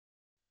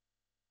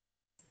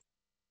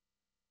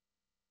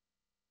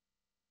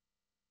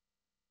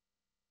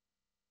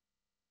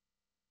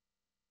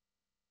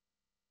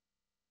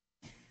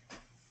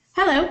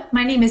Hello,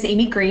 my name is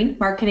Amy Green,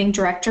 Marketing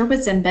Director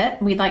with Zenbit,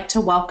 and we'd like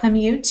to welcome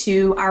you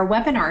to our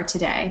webinar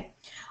today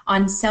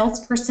on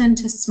Salesperson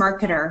to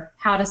Smarketer,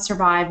 How to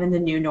Survive in the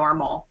New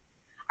Normal.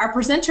 Our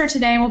presenter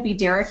today will be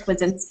Derek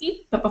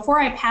Wazinski, but before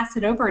I pass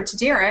it over to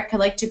Derek, I'd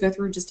like to go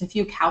through just a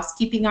few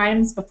housekeeping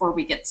items before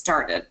we get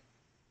started.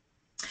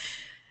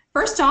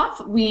 First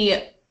off,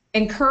 we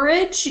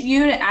encourage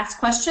you to ask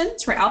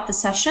questions throughout the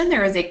session.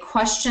 There is a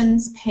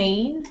questions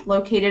pane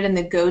located in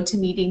the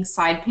GoToMeeting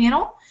side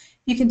panel.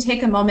 You can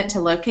take a moment to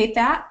locate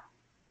that.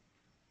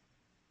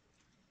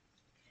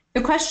 The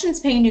questions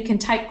pane you can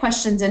type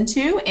questions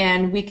into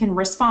and we can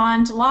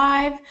respond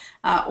live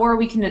or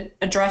we can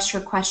address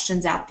your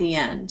questions at the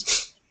end.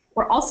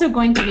 We're also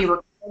going to be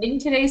recording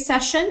today's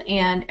session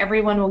and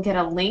everyone will get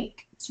a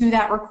link to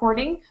that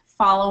recording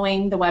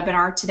following the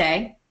webinar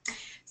today.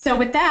 So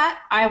with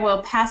that, I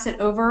will pass it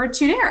over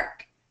to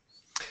Derek.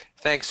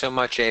 Thanks so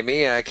much,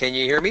 Amy. Can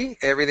you hear me?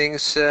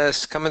 Everything's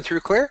coming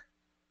through clear?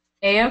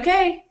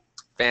 A-okay.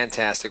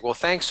 Fantastic. Well,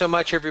 thanks so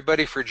much,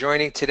 everybody, for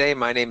joining today.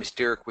 My name is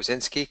Derek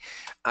Wazinski.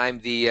 I'm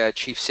the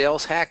Chief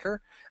Sales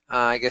Hacker.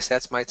 I guess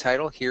that's my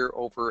title here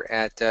over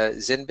at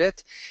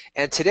Zenbit.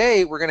 And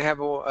today we're going to have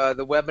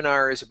the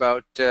webinar is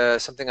about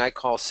something I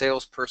call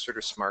Salesperson to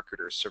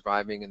Smarketers,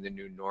 Surviving in the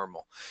New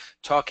Normal.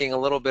 Talking a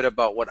little bit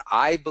about what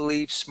I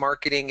believe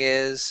Smarketing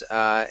is.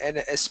 And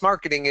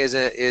Smarketing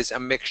is a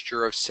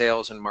mixture of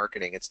sales and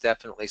marketing. It's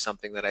definitely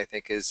something that I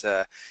think has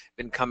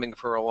been coming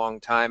for a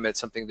long time. It's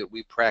something that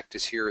we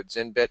practice here at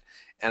Zenbit.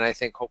 And I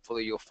think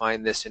hopefully you'll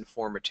find this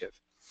informative.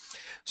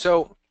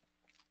 So,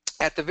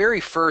 at the very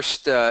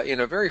first,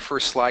 very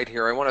first slide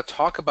here, I want to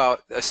talk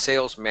about a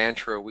sales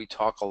mantra we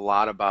talk a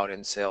lot about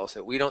in sales,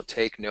 that we don't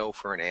take no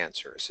for an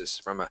answer. This is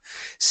from a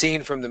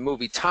scene from the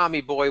movie Tommy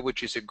Boy,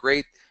 which is a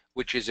great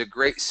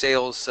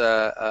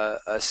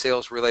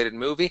sales-related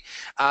movie,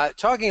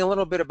 talking a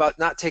little bit about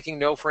not taking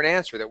no for an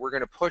answer, that we're going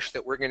to push,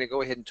 that we're going to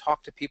go ahead and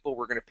talk to people,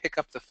 we're going to pick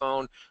up the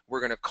phone, we're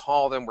going to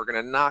call them, we're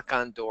going to knock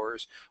on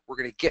doors, we're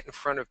going to get in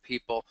front of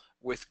people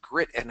with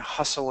grit and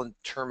hustle and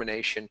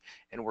determination,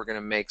 and we're going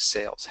to make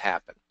sales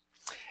happen.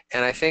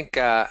 And I think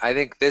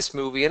this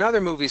movie and other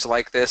movies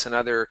like this and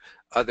other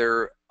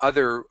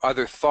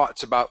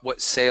thoughts about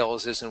what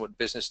sales is and what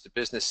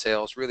business-to-business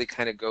sales really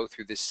kind of go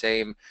through the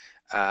same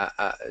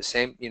this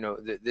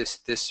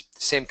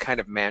same kind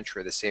of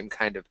mantra, the same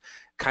kind of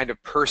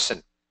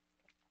person.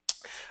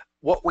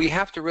 What we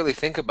have to really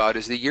think about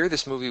is the year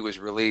this movie was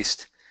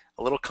released,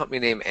 a little company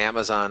named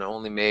Amazon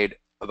only made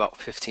about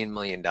 $15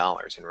 million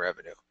in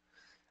revenue.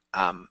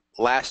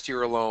 Last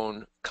year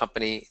alone, a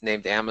company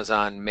named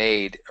Amazon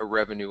made a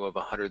revenue of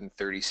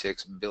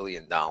 $136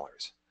 billion.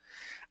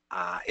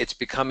 It's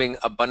becoming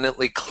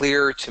abundantly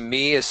clear to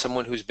me, as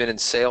someone who's been in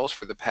sales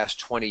for the past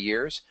 20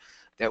 years,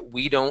 that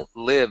we don't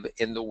live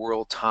in the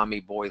world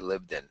Tommy Boy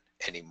lived in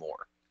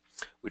anymore.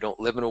 We don't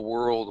live in a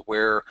world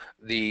where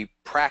the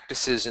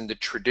practices and the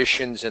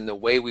traditions and the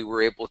way we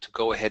were able to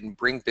go ahead and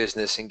bring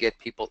business and get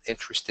people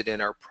interested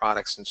in our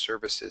products and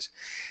services,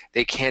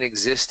 they can't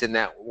exist in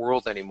that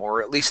world anymore,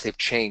 or at least they've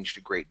changed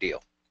a great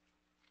deal.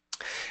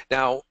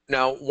 Now,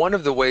 one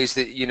of the ways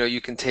that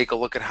you can take a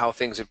look at how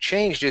things have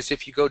changed is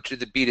if you go to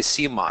the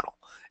B2C model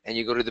and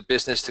you go to the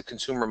business to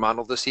consumer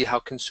model to see how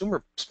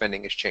consumer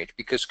spending has changed,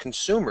 because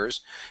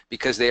consumers,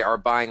 because they are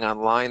buying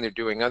online, they're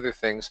doing other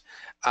things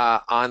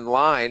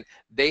online,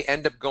 they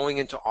end up going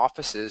into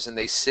offices and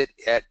they sit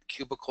at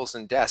cubicles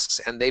and desks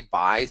and they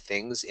buy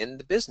things in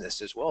the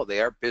business as well. They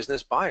are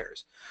business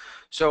buyers.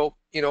 So,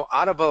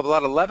 out of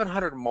about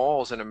 1,100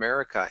 malls in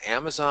America,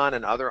 Amazon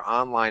and other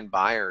online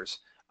buyers,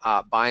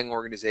 buying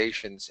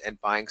organizations and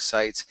buying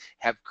sites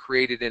have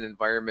created an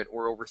environment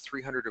where over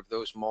 300 of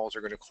those malls are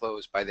going to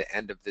close by the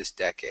end of this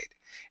decade.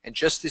 And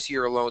just this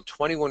year alone,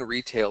 21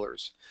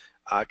 retailers,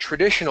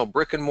 traditional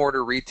brick and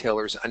mortar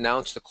retailers,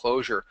 announced the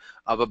closure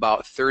of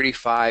about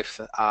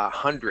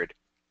 3,500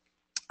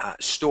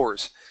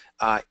 stores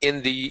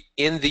in the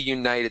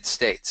United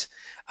States.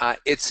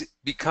 It's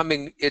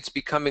becoming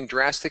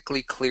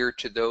drastically clear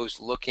to those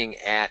looking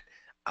at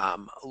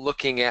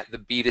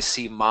the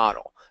B2C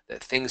model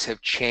that things have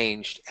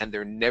changed and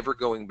they're never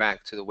going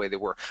back to the way they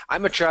were.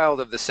 I'm a child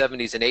of the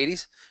 70s and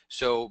 80s,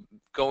 so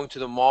going to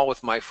the mall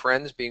with my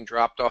friends, being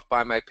dropped off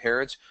by my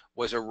parents,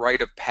 was a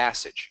rite of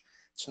passage.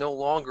 It's no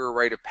longer a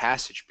rite of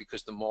passage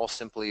because the mall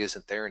simply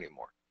isn't there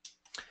anymore.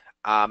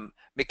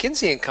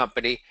 McKinsey &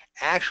 Company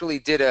actually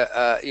did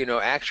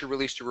actually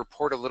released a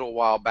report a little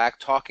while back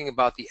talking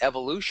about the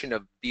evolution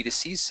of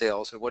B2C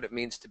sales and what it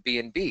means to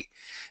B2B.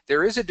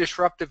 There is a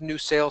disruptive new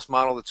sales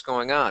model that's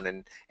going on,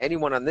 and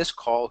anyone on this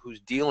call who's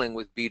dealing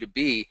with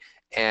B2B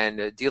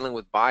and dealing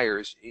with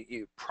buyers,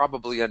 you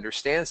probably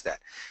understands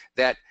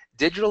that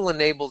digital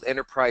enabled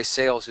enterprise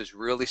sales is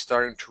really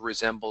starting to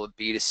resemble a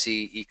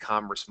B2C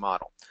e-commerce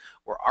model,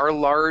 where our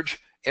large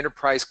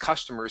enterprise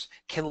customers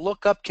can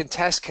look up, can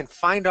test, can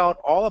find out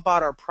all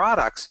about our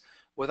products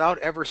without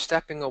ever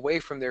stepping away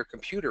from their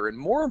computer, and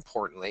more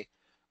importantly,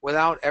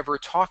 without ever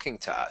talking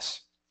to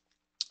us.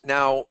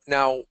 Now,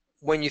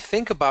 when you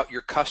think about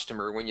your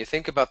customer, when you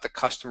think about the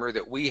customer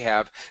that we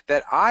have,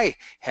 that I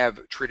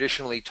have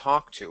traditionally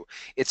talked to,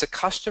 it's a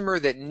customer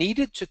that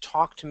needed to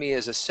talk to me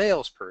as a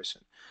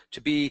salesperson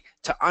to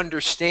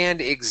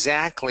understand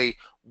exactly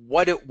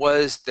what it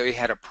was they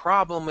had a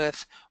problem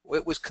with.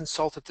 It was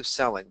consultative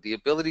selling, the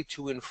ability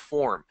to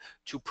inform,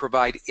 to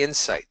provide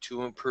insight,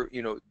 to improve,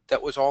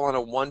 that was all on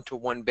a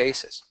one-to-one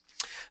basis.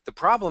 The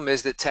problem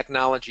is that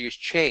technology has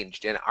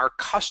changed, and our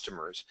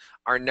customers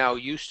are now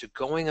used to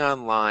going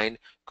online,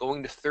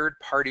 going to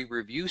third-party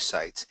review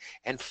sites,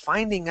 and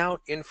finding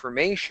out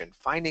information,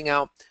 finding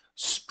out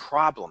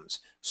problems,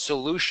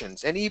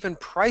 solutions, and even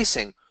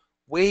pricing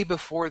way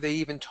before they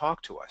even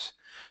talk to us.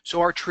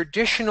 So our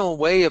traditional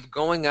way of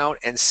going out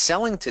and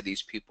selling to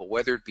these people,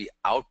 whether it be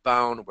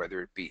outbound,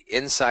 whether it be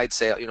inside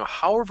sale,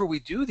 however we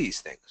do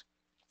these things,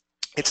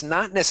 it's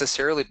not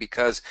necessarily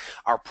because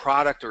our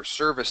product or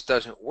service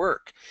doesn't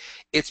work.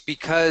 It's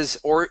because,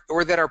 or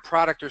that our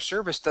product or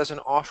service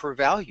doesn't offer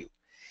value.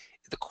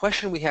 The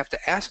question we have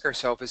to ask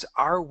ourselves is,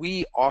 are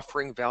we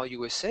offering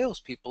value as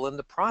salespeople in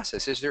the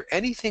process? Is there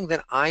anything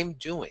that I'm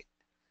doing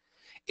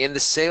in the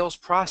sales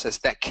process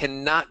that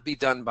cannot be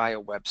done by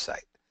a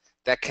website,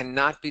 that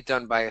cannot be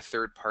done by a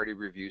third-party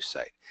review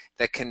site,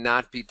 that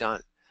cannot be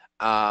done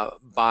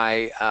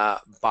by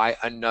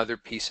another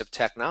piece of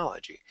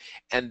technology?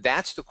 And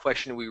that's the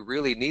question we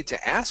really need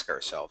to ask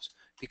ourselves,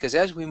 because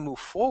as we move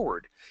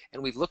forward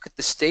and we look at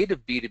the state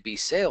of B2B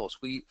sales,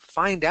 we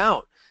find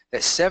out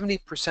that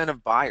 70%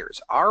 of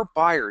buyers, our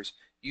buyers,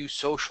 use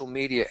social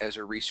media as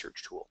a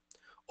research tool.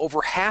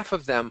 Over half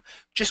of them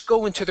just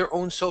go into their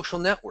own social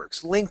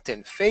networks,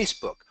 LinkedIn,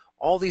 Facebook,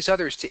 all these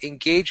others, to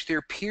engage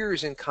their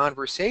peers in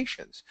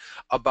conversations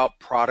about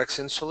products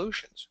and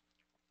solutions.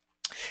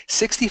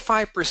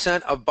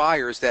 65% of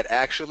buyers that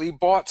actually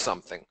bought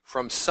something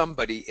from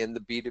somebody in the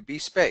B2B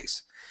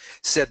space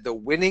said the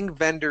winning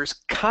vendor's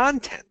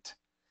content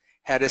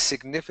had a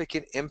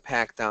significant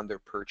impact on their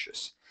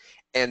purchase.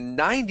 And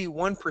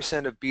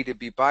 91% of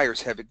B2B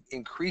buyers have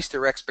increased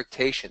their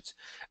expectations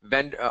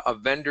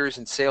of vendors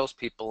and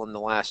salespeople in the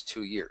last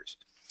 2 years.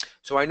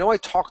 So I know I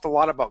talked a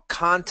lot about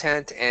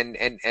content, and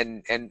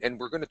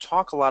we're going to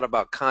talk a lot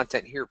about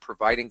content here,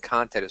 providing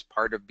content as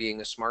part of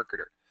being a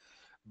Smarketer.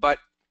 But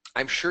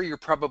I'm sure you're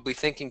probably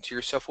thinking to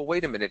yourself, well,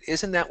 wait a minute,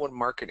 isn't that what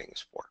marketing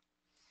is for?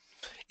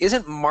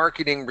 Isn't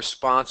marketing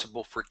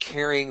responsible for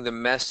carrying the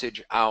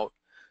message out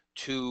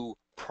to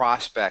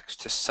prospects,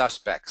 to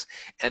suspects,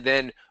 and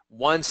then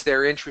once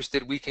they're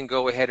interested, we can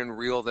go ahead and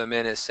reel them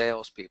in as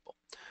salespeople?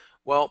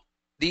 Well,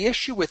 the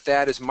issue with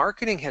that is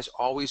marketing has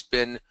always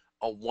been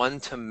a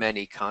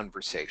one-to-many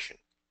conversation.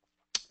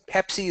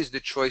 Pepsi is the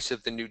choice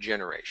of the new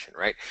generation,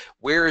 right?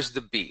 Where is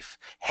the beef?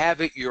 Have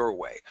it your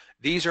way.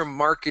 These are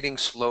marketing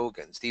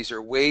slogans. These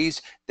are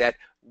ways that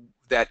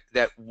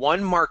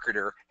one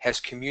marketer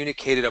has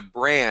communicated a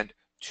brand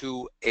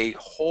to a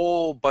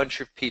whole bunch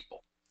of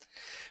people.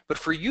 But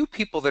for you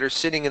people that are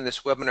sitting in this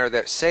webinar,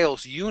 that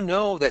sales, you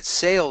know that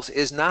sales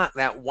is not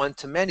that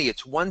one-to-many.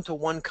 It's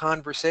one-to-one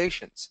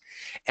conversations.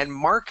 And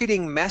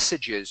marketing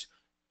messages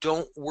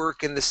don't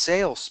work in the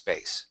sales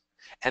space.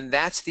 And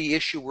that's the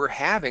issue we're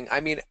having. I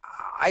mean,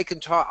 I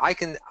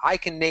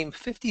can name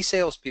 50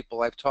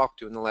 salespeople I've talked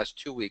to in the last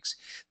 2 weeks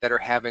that are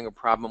having a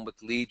problem with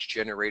leads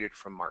generated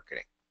from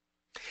marketing.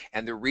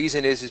 And the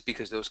reason is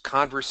because those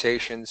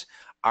conversations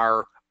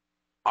are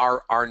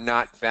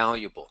not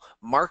valuable.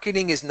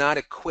 Marketing is not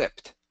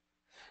equipped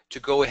to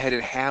go ahead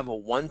and have a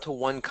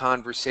one-to-one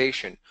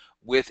conversation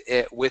with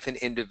an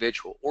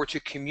individual, or to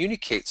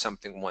communicate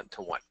something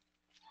one-to-one.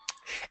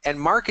 And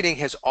marketing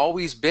has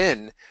always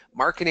been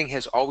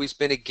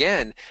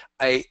again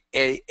a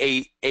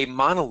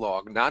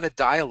monologue, not a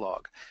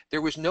dialogue.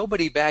 There was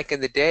nobody back in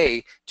the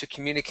day to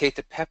communicate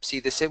to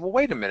Pepsi to say, well,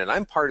 wait a minute,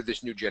 I'm part of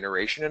this new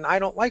generation and I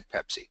don't like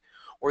Pepsi.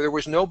 Or there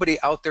was nobody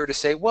out there to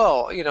say,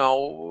 well,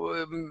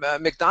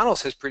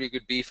 McDonald's has pretty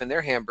good beef in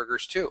their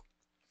hamburgers too.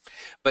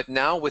 But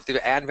now with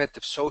the advent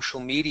of social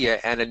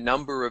media and a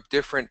number of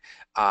different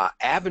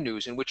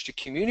avenues in which to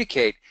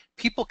communicate,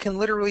 people can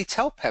literally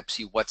tell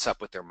Pepsi what's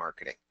up with their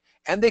marketing.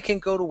 And they can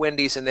go to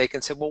Wendy's and they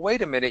can say, well,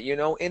 wait a minute,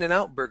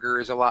 In-N-Out Burger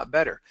is a lot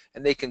better.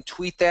 And they can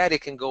tweet that,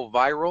 it can go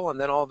viral, and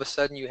then all of a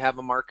sudden you have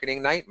a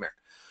marketing nightmare.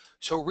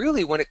 So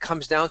really, when it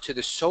comes down to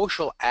the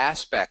social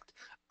aspect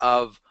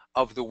of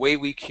the way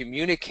we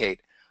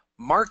communicate,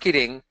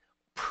 marketing,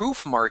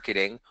 proof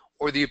marketing,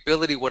 or the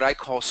ability, what I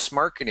call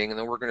Smarketing, and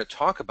then we're going to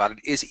talk about it,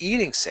 is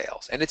eating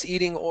sales, and it's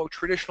eating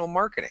traditional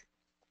marketing.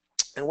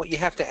 And what you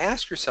have to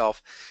ask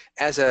yourself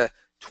as a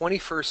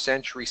 21st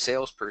century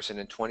salesperson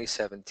in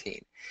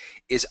 2017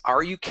 is,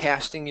 are you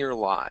casting your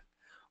lot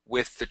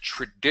with the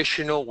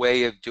traditional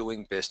way of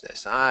doing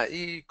business?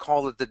 You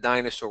call it the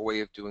dinosaur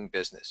way of doing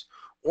business.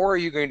 Or are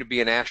you going to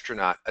be an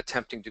astronaut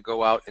attempting to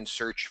go out and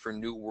search for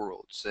new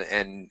worlds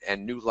and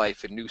new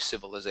life and new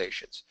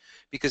civilizations?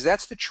 Because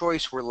that's the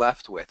choice we're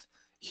left with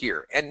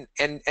here. And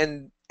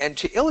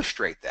to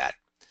illustrate that,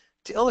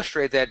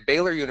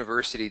 Baylor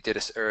University did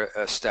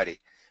a study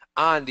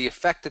on the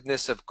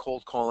effectiveness of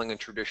cold calling and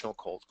traditional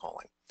cold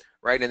calling,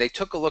 right? And they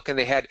took a look and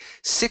they had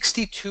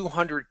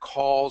 6,200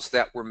 calls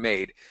that were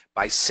made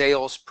by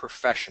sales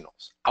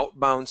professionals,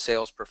 outbound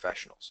sales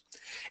professionals.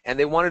 And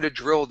they wanted to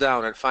drill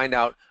down and find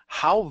out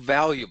how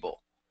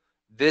valuable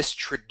this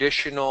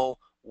traditional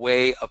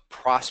way of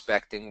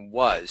prospecting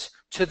was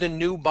to the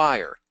new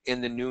buyer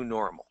in the new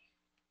normal.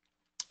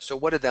 So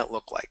what did that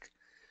look like?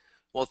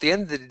 Well, at the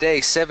end of the day,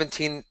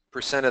 17%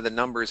 of the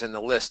numbers in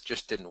the list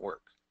just didn't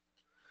work.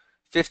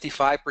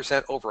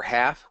 55%, over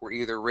half, were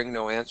either ring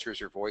no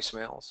answers or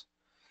voicemails.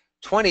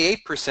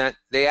 28%,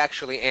 they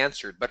actually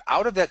answered, but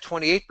out of that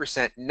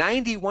 28%,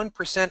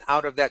 91%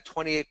 out of that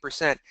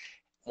 28%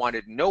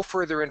 wanted no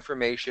further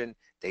information.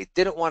 They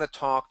didn't want to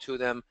talk to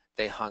them.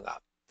 They hung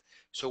up.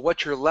 So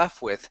what you're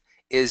left with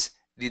is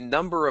the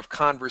number of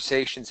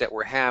conversations that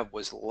were had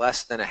was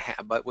less than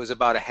but was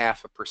about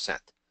 0.5%.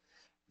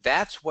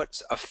 That's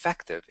what's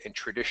effective in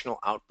traditional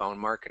outbound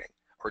marketing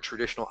or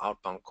traditional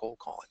outbound cold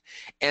calling.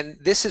 And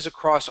this is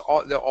across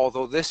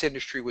although this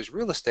industry was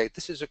real estate,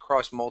 this is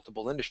across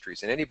multiple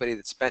industries. And anybody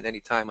that spent any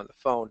time on the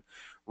phone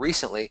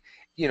recently,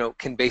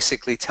 can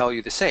basically tell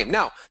you the same.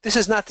 Now, this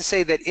is not to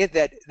say that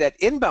that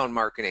inbound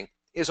marketing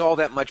is all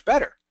that much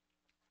better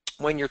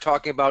when you're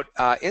talking about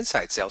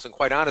inside sales. And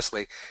quite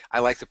honestly, I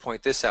like to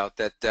point this out,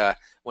 that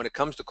when it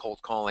comes to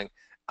cold calling,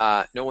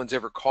 no one's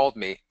ever called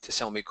me to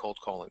sell me cold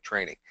calling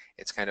training.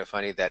 It's kind of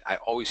funny that I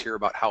always hear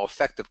about how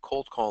effective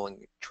cold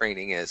calling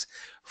training is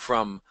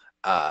from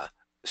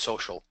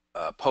social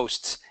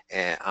posts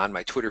on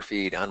my Twitter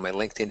feed, on my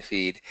LinkedIn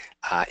feed,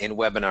 in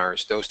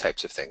webinars, those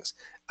types of things.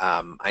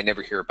 I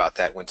never hear about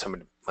that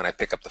when I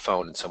pick up the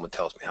phone and someone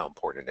tells me how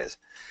important it is.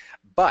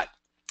 But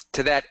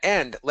to that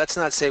end, let's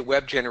not say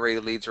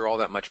web-generated leads are all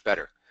that much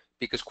better,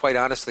 because quite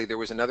honestly, there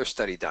was another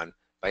study done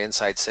by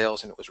Inside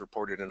Sales, and it was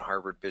reported in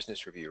Harvard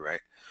Business Review, right,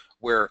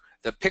 where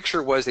the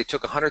picture was they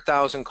took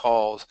 100,000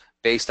 calls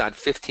based on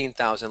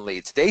 15,000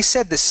 leads. They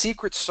said the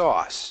secret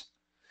sauce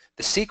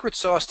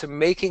to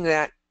making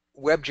that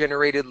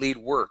web-generated lead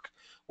work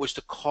was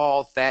to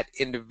call that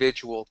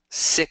individual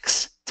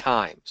 6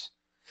 times.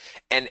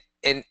 And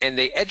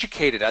they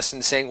educated us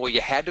in saying, well,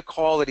 you had to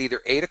call at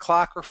either 8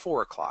 o'clock or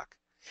 4 o'clock.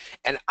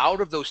 And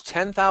out of those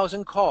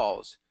 10,000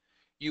 calls,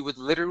 you would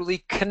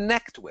literally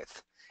connect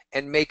with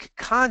and make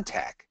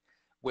contact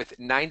with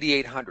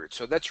 9,800.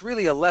 So that's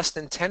really a less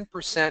than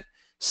 10%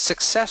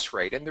 success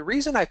rate. And the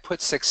reason I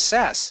put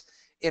success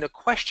in a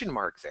question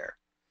mark there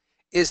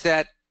is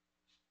that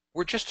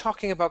we're just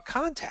talking about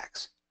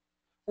contacts.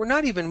 We're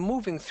not even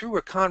moving through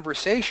a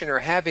conversation or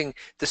having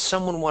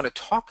someone want to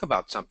talk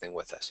about something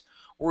with us.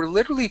 We're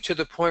literally to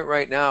the point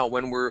right now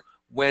when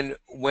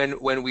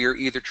we are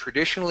either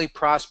traditionally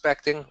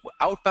prospecting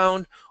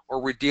outbound,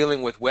 or we're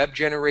dealing with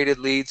web-generated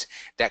leads,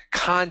 that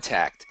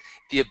contact,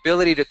 the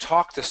ability to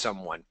talk to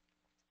someone,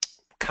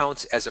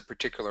 counts as a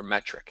particular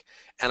metric.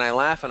 And I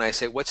laugh and I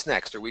say, what's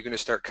next? Are we going to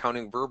start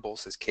counting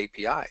verbals as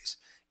KPIs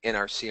in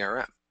our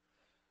CRM?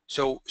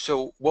 So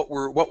what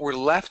we're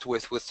left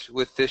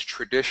with this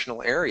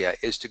traditional area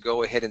is to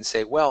go ahead and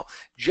say, well,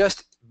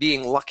 just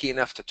being lucky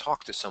enough to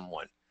talk to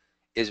someone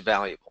is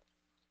valuable.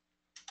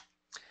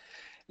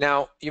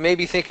 Now, you may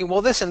be thinking,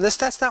 well, that's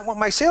not what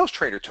my sales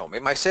trainer told me.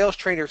 My sales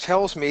trainer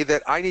tells me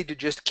that I need to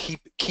just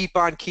keep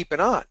on keeping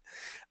on.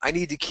 I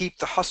need to keep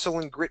the hustle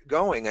and grit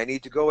going. I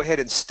need to go ahead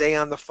and stay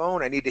on the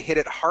phone. I need to hit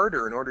it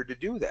harder in order to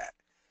do that.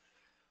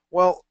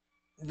 Well,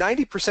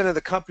 90% of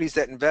the companies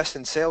that invest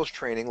in sales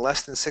training,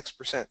 less than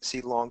 6%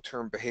 see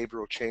long-term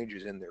behavioral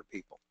changes in their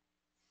people,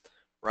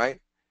 right?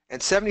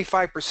 And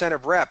 75%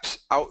 of reps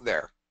out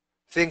there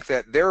think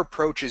that their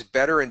approach is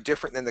better and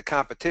different than the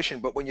competition,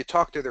 but when you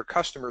talk to their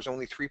customers,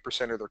 only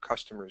 3% of their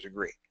customers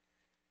agree.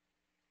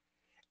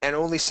 And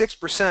only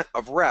 6%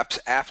 of reps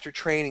after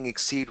training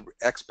exceed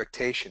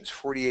expectations.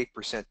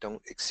 48%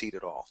 don't exceed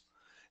at all.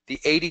 The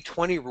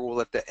 80-20 rule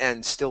at the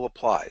end still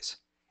applies.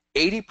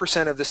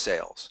 80% of the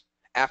sales,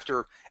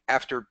 after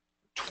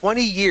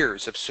 20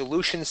 years of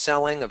solution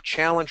selling, of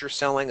challenger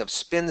selling, of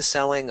spin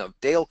selling, of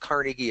Dale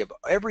Carnegie, of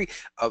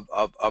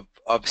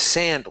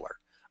Sandler,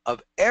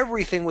 of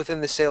everything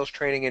within the sales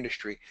training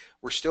industry,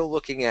 we're still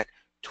looking at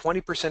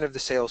 20% of the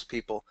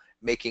salespeople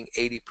making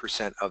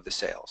 80% of the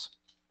sales.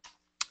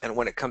 And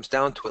when it comes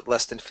down to it,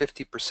 less than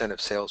 50%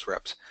 of sales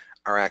reps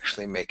are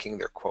actually making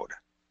their quota.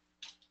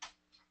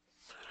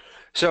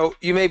 So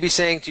you may be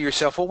saying to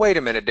yourself, well, wait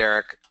a minute,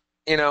 Derek,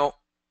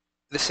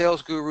 the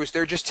sales gurus,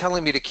 they're just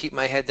telling me to keep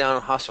my head down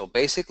and hustle.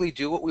 Basically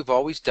do what we've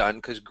always done,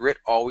 because grit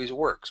always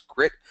works.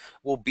 Grit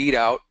will beat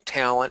out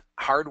talent.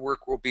 Hard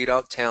work will beat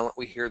out talent.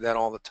 We hear that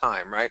all the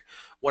time, right?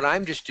 What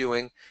I'm just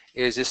doing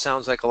is, this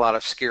sounds like a lot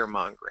of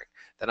scaremongering,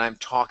 that I'm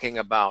talking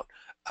about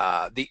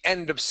the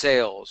end of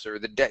sales, or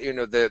the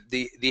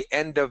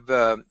end of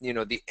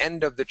the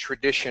end of the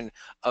tradition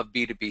of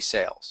B2B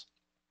sales.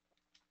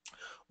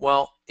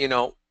 Well,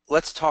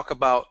 let's talk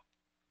about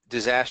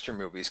disaster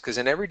movies, because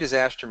in every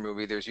disaster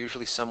movie there's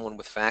usually someone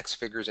with facts,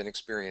 figures, and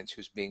experience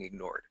who's being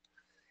ignored.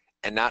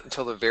 And not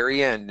until the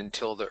very end,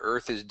 until the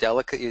earth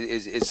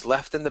is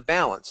left in the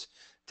balance,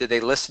 do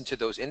they listen to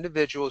those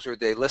individuals, or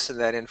they listen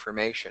to that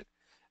information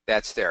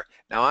that's there.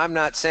 Now, I'm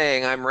not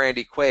saying I'm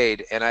Randy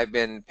Quaid and I've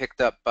been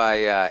picked up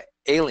by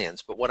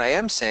aliens, but what I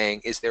am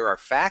saying is there are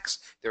facts,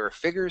 there are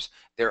figures,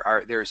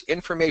 there's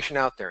information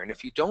out there, and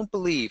if you don't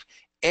believe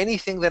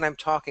anything that I'm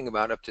talking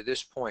about up to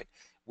this point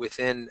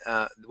within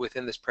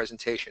this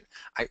presentation,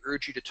 I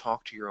urge you to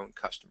talk to your own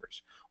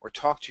customers or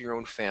talk to your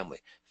own family.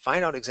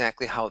 Find out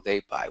exactly how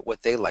they buy,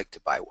 what they like to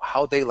buy,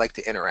 how they like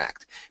to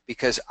interact,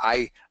 because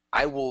I'll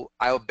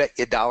bet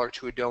you $1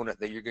 to a donut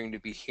that you're going to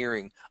be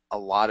hearing a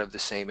lot of the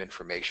same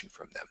information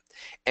from them.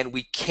 And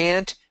we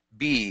can't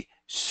be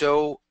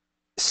so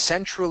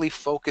centrally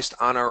focused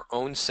on our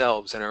own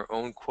selves and our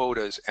own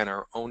quotas and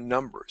our own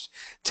numbers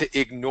to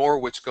ignore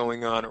what's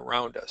going on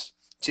around us,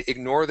 to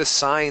ignore the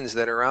signs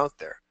that are out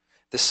there.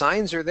 The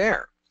signs are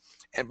there.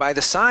 And by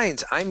the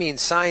signs, I mean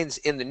signs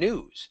in the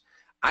news.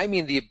 I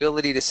mean the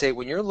ability to say,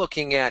 when you're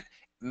looking at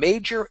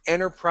major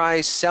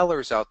enterprise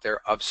sellers out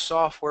there of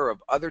software,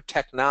 of other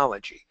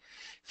technology,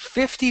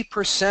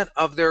 50%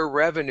 of their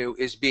revenue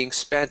is being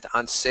spent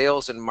on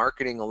sales and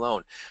marketing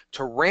alone.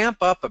 To ramp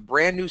up a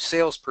brand new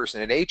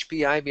salesperson at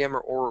HP, IBM,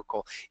 or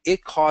Oracle,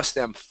 it costs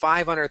them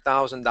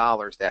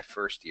 $500,000 that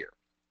first year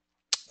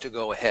to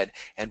go ahead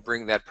and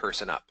bring that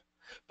person up.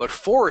 But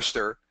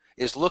Forrester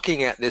is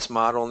looking at this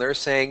model and they're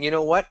saying, you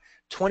know what?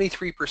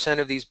 23%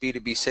 of these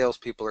B2B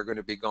salespeople are going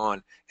to be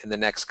gone in the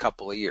next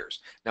couple of years.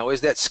 Now,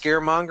 is that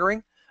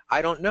scaremongering?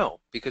 I don't know,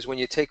 because when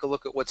you take a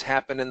look at what's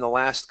happened in the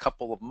last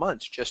couple of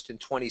months, just in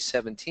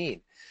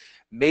 2017,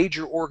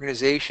 major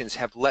organizations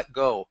have let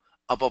go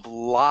of a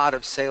lot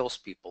of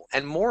salespeople.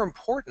 And more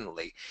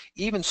importantly,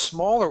 even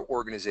smaller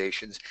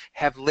organizations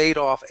have laid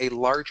off a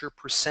larger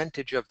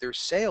percentage of their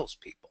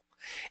salespeople.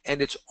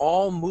 And it's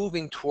all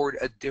moving toward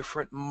a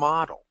different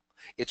model.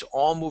 It's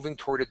all moving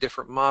toward a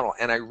different model.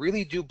 And I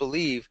really do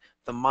believe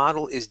the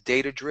model is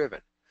data-driven.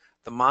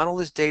 The model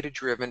is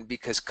data-driven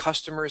because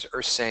customers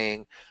are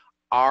saying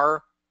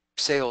our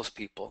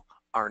salespeople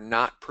are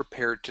not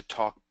prepared to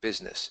talk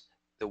business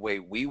the way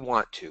we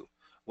want to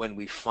when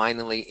we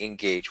finally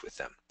engage with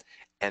them.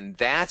 And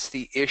that's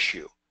the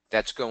issue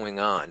that's going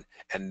on.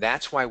 And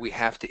that's why we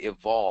have to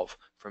evolve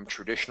from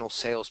traditional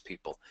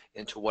salespeople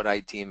into what I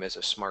deem as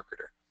a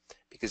Smarketer.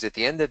 Because at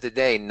the end of the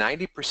day,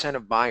 90%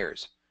 of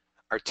buyers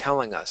are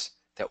telling us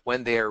that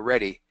when they are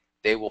ready,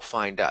 they will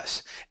find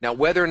us. Now,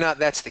 whether or not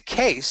that's the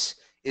case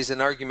is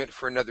an argument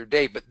for another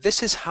day, but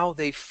this is how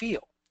they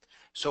feel.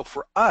 So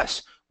for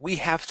us, we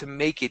have to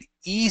make it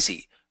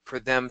easy for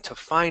them to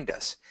find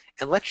us.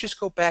 And let's just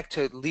go back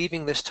to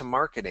leaving this to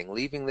marketing,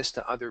 leaving this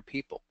to other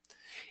people.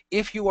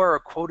 If you are a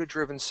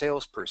quota-driven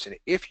salesperson,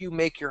 if you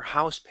make your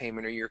house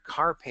payment or your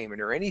car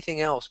payment or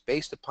anything else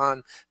based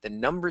upon the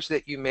numbers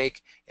that you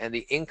make and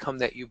the income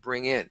that you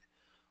bring in,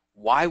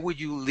 why would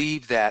you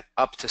leave that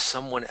up to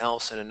someone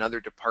else in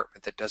another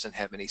department that doesn't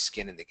have any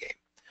skin in the game?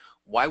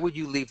 Why would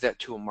you leave that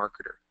to a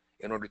marketer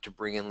in order to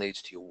bring in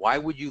leads to you? Why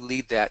would you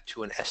leave that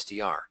to an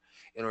SDR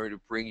in order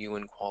to bring you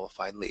in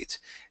qualified leads?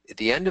 At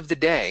the end of the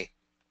day,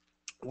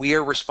 we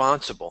are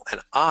responsible,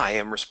 and I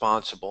am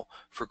responsible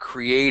for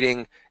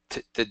creating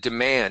the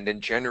demand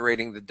and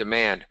generating the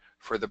demand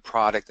for the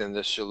product and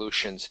the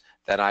solutions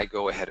that I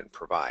go ahead and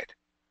provide.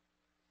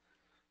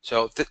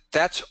 So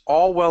that's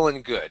all well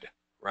and good.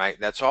 Right?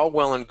 That's all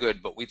well and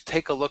good, but we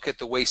take a look at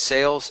the way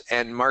sales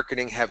and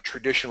marketing have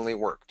traditionally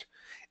worked.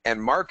 And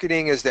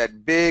marketing is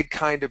that big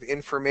kind of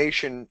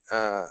information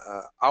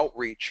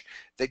outreach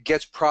that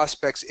gets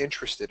prospects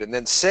interested. And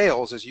then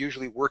sales is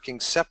usually working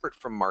separate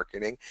from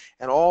marketing,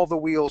 and all the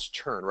wheels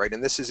turn, right?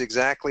 And this is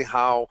exactly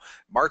how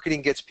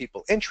marketing gets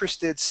people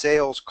interested.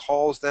 Sales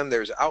calls them.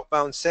 There's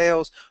outbound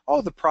sales.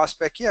 Oh, the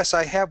prospect, yes,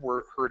 I have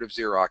heard of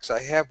Xerox.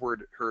 I have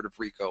heard of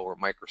Ricoh or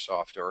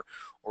Microsoft or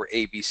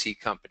ABC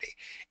company.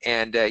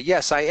 And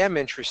yes, I am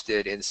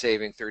interested in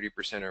saving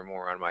 30% or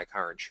more on my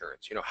car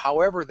insurance. You know,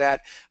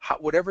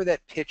 whatever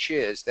that pitch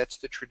is, that's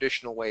the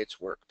traditional way it's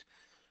worked.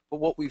 But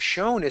what we've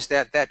shown is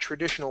that that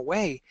traditional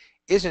way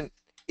isn't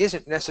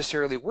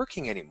necessarily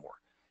working anymore.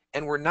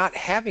 And we're not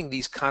having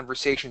these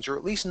conversations, or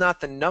at least not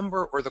the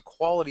number or the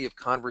quality of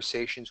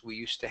conversations we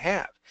used to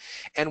have.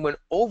 And when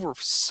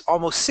almost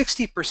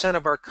 60%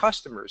 of our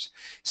customers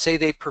say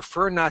they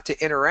prefer not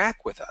to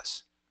interact with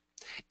us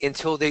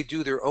until they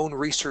do their own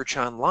research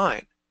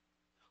online,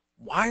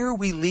 why are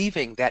we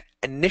leaving that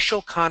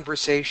initial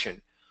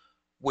conversation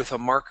with a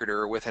marketer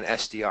or with an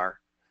SDR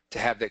to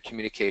have that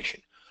communication?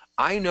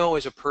 I know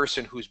as a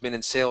person who's been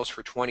in sales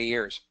for 20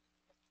 years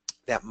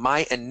that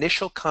my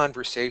initial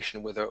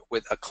conversation with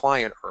a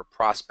client or a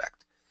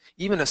prospect,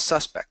 even a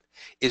suspect,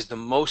 is the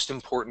most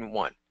important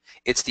one.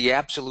 It's the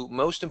absolute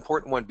most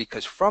important one,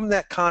 because from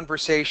that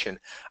conversation,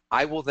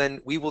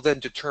 we will then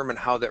determine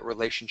how that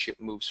relationship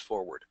moves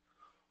forward.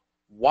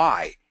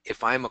 Why,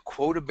 if I'm a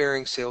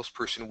quota-bearing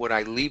salesperson, would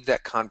I leave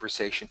that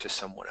conversation to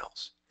someone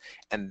else?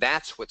 And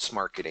that's what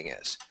Smarketing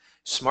is.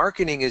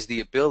 Smarketing is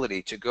the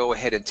ability to go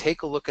ahead and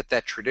take a look at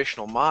that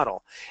traditional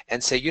model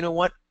and say, you know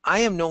what, I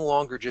am no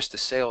longer just a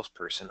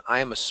salesperson, I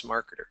am a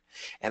Smarketer.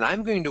 And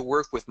I'm going to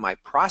work with my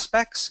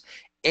prospects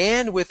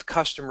and with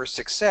customer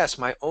success,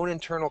 my own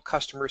internal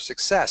customer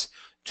success,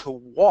 to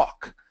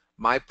walk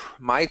my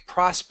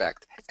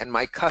prospect and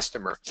my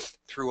customer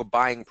through a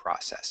buying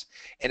process.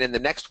 And in the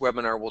next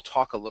webinar, we'll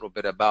talk a little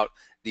bit about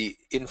the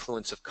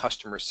influence of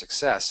customer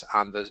success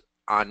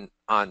on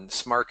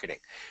Smarketing.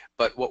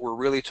 But what we're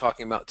really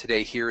talking about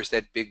today here is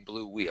that big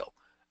blue wheel,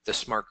 the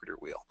Smarketer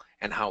wheel,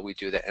 and how we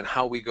do that, and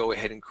how we go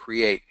ahead and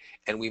create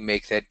and we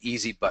make that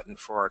easy button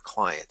for our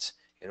clients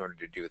in order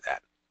to do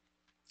that.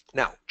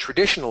 Now,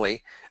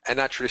 traditionally, and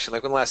not traditionally,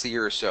 like in the last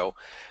year or so,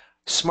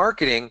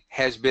 Smarketing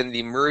has been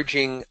the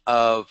merging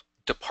of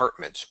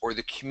departments, or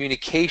the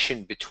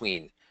communication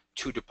between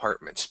two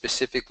departments,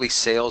 specifically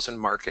sales and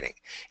marketing.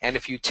 And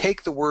if you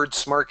take the word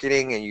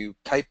Smarketing and you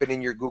type it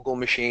in your Google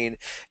machine,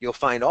 you'll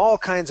find all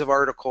kinds of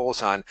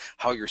articles on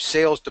how your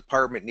sales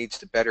department needs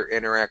to better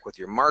interact with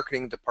your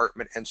marketing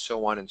department, and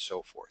so on and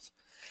so forth.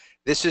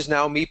 This is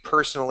now me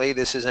personally,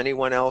 this is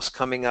anyone else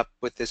coming up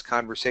with this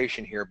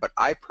conversation here, but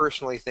I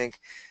personally think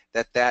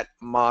that that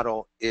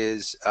model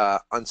is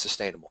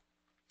unsustainable.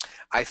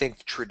 I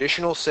think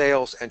traditional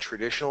sales and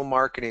traditional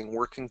marketing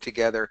working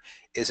together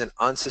is an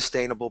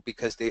unsustainable,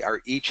 because they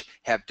are each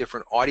have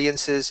different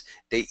audiences,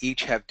 they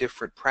each have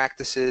different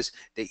practices,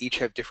 they each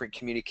have different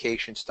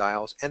communication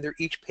styles, and they're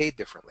each paid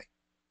differently.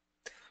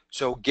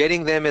 So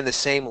getting them in the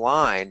same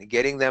line,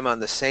 getting them on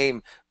the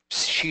same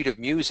sheet of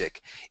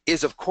music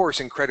is of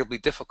course incredibly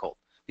difficult,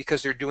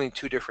 because they're doing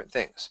two different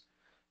things.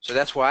 So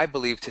that's why I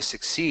believe to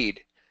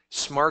succeed,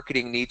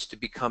 Smarketing needs to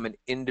become an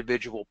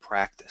individual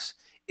practice.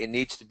 It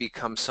needs to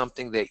become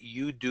something that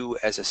you do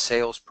as a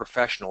sales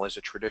professional, as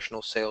a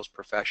traditional sales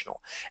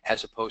professional,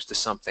 as opposed to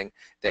something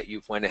that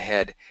you've went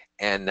ahead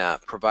and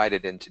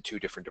provided into two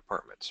different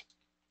departments.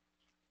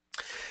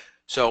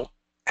 So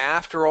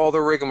after all the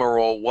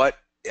rigmarole, what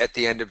at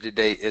the end of the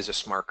day is a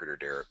Smarketer,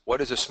 Derek? What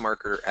does a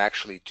Smarketer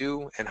actually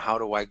do, and how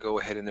do I go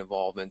ahead and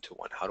evolve into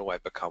one? How do I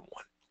become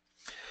one?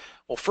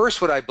 Well,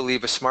 first, what I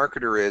believe a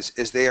Smarketer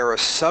is they are a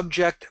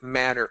subject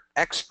matter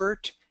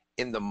expert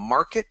in the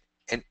market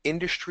and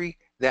industry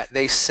that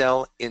they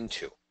sell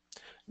into.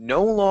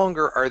 No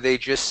longer are they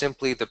just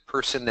simply the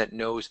person that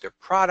knows their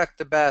product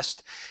the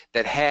best,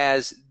 that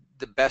has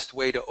the best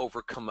way to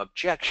overcome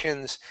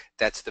objections,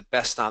 that's the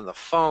best on the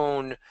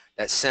phone,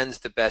 that sends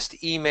the best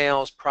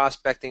emails,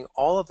 prospecting.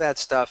 All of that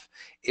stuff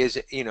is,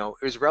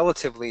 is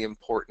relatively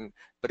important,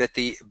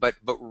 but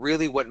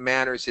really what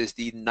matters is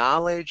the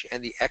knowledge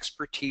and the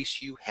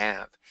expertise you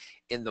have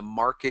in the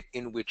market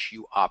in which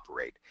you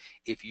operate.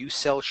 If you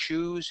sell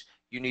shoes,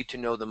 you need to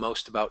know the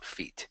most about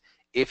feet.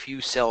 If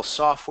you sell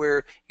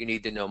software, you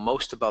need to know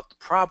most about the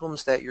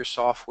problems that your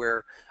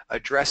software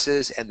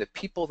addresses and the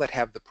people that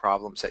have the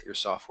problems that your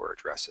software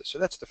addresses. So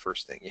that's the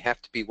first thing. You have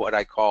to be what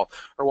I call,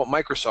 or what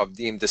Microsoft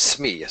deemed a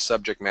SME, a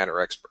subject matter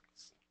expert.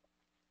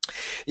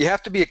 You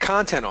have to be a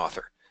content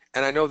author.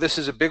 And I know this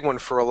is a big one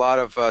for a lot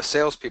of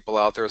salespeople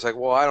out there. It's like,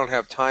 well, I don't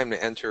have time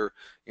to enter,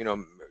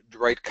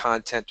 write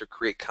content or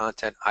create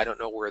content. I don't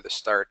know where to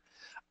start.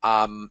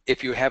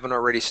 If you haven't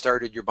already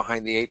started, you're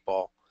behind the 8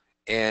 ball.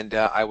 And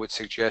I would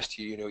suggest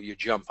you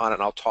jump on it,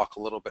 and I'll talk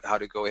a little bit how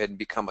to go ahead and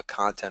become a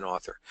content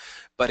author.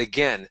 But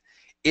again,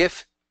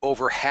 if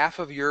over half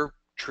of your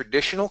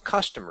traditional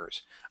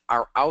customers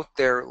are out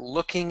there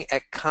looking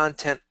at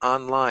content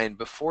online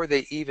before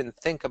they even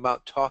think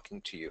about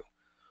talking to you,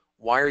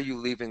 why are you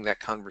leaving that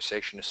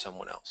conversation to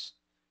someone else?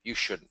 You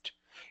shouldn't.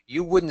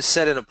 You wouldn't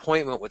set an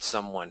appointment with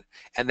someone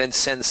and then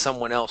send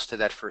someone else to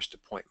that first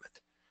appointment.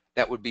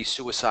 That would be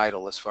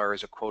suicidal as far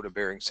as a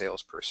quota-bearing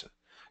salesperson.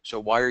 So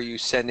why are you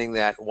sending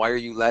that? Why are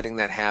you letting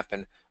that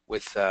happen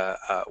with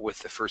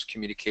the first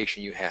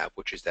communication you have,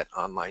 which is that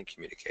online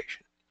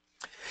communication?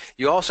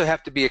 You also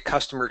have to be a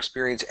customer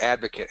experience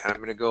advocate. I'm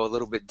going to go a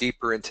little bit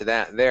deeper into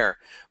that there.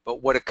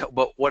 But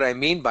what I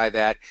mean by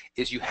that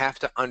is you have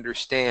to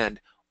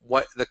understand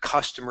what the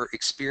customer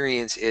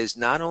experience is,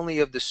 not only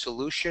of the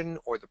solution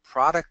or the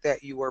product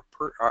that you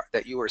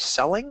are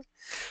selling,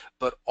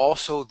 but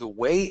also the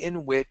way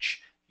in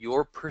which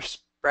your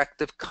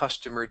prospective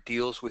customer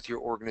deals with your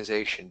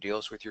organization,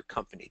 deals with your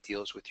company,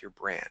 deals with your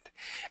brand.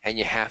 And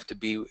you have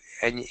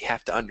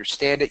to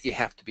understand it, you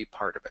have to be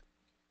part of it.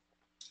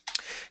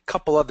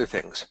 Couple other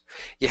things.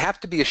 You have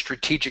to be a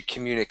strategic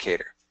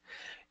communicator.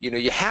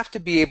 You have to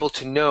be able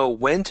to know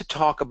when to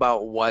talk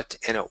about what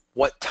and at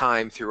what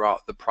time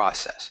throughout the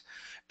process,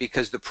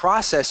 because the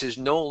process is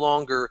no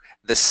longer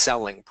the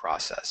selling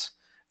process.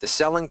 The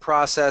selling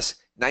process,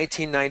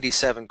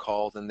 1997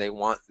 called, and they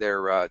want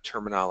their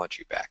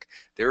terminology back.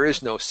 There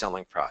is no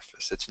selling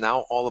process. It's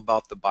now all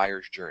about the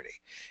buyer's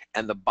journey.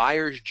 And the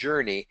buyer's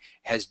journey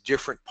has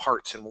different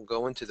parts, and we'll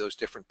go into those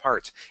different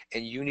parts.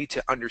 And you need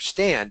to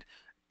understand,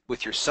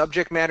 with your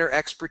subject matter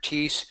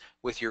expertise,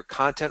 with your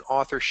content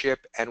authorship,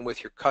 and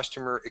with your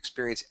customer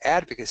experience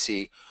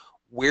advocacy,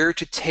 where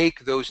to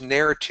take those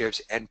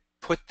narratives and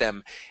put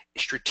them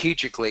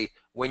strategically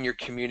when you're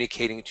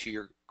communicating to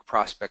your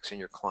prospects and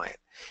your client.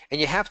 And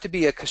you have to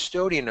be a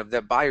custodian of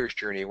that buyer's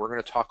journey. We're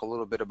going to talk a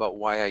little bit about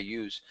why I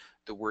use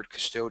the word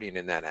custodian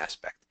in that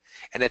aspect.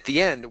 And at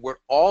the end, what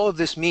all of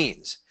this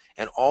means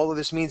And all of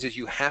this means is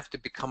you have to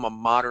become a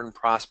modern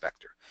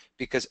prospector,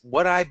 because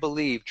what I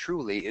believe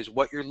truly is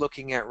what you're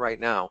looking at right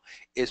now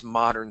is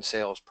modern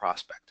sales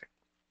prospecting.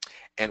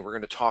 And we're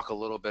going to talk a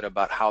little bit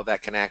about how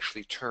that can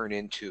actually turn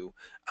into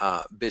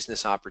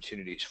business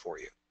opportunities for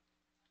you.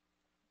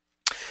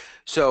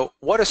 So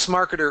what a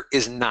Smarketer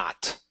is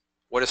not.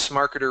 What a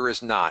Smarketer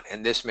is not,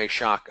 and this may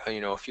shock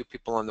a few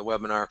people on the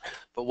webinar,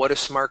 but what a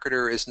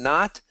Smarketer is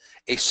not,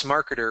 a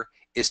Smarketer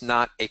is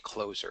not a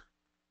closer.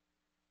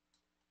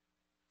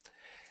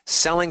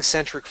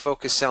 Selling-centric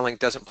focused selling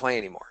doesn't play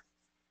anymore,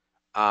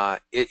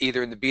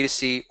 either in the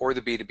B2C or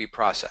the B2B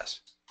process.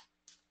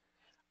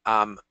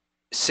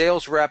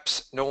 Sales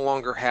reps no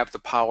longer have the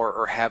power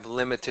or have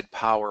limited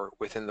power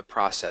within the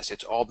process.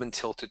 It's all been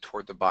tilted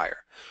toward the buyer.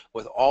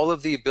 With all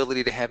of the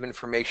ability to have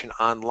information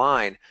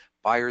online,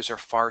 buyers are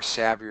far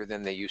savvier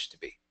than they used to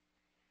be.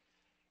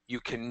 You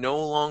can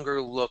no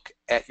longer look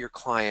at your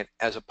client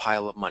as a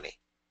pile of money.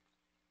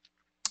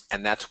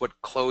 And that's what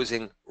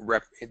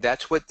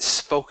that's what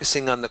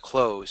focusing on the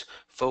close,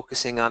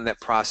 focusing on that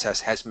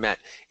process has meant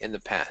in the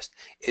past,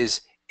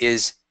 is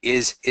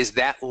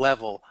that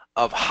level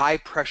of high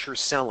pressure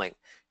selling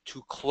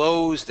to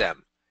close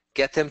them,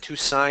 get them to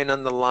sign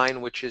on the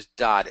line which is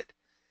dotted.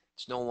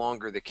 It's no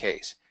longer the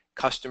case.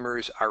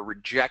 Customers are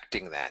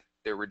rejecting that.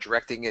 They're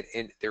rejecting it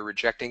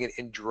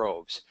in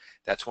droves.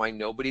 That's why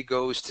nobody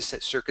goes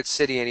to Circuit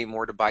City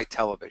anymore to buy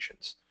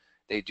televisions.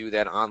 They do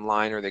that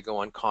online, or they go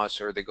on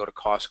Costco, or they go to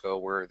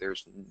Costco where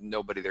there's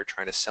nobody there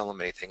trying to sell them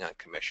anything on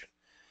commission.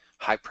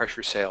 High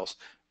pressure sales.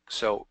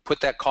 So put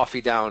that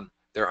coffee down.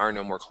 There are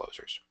no more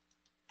closers.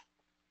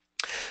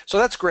 So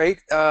that's great.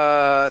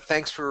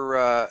 Thanks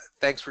for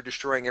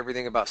destroying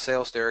everything about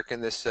sales, Derek, in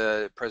this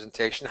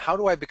presentation. How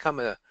do I become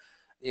a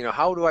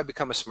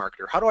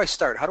Smarketer? How do I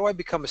start? How do I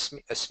become a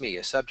SME,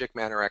 a subject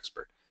matter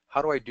expert?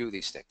 How do I do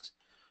these things?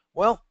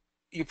 Well,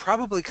 you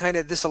probably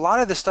a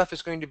lot of this stuff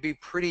is going to be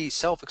pretty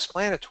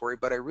self-explanatory,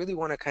 but I really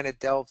want to kind of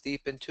delve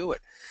deep into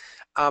it.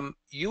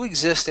 You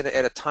exist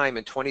at a time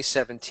in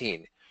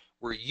 2017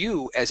 where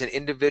you, as an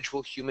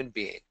individual human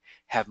being,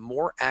 have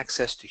more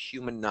access to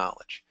human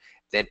knowledge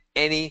than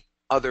any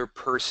other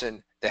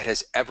person that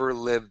has ever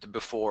lived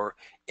before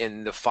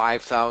in the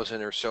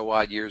 5,000 or so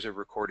odd years of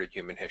recorded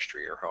human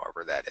history, or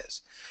however that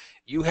is.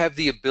 You have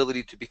the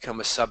ability to become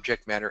a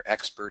subject matter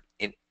expert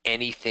in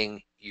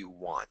anything you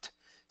want,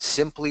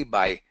 simply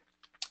by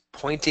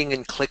pointing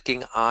and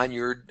clicking on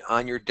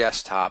your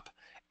desktop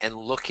and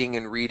looking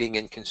and reading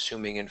and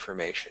consuming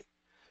information.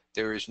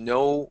 There is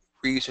no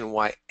reason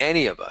why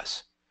any of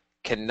us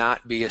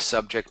cannot be a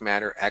subject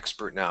matter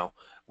expert now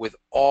with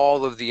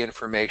all of the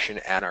information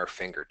at our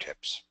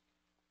fingertips.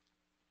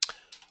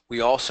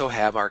 We also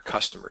have our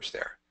customers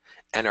there,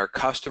 and our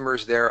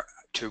customers there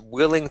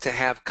willing to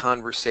have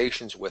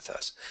conversations with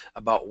us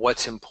about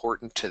what's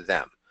important to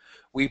them.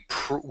 We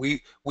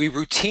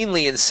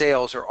routinely in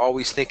sales are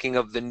always thinking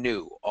of the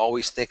new,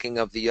 always thinking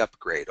of the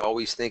upgrade,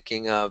 always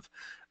thinking of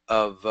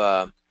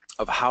how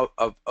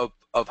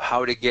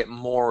to get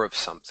more of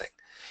something.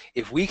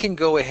 If we can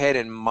go ahead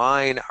and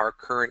mine our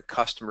current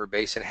customer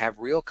base and have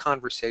real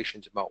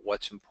conversations about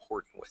what's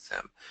important with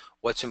them,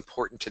 what's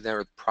important to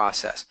their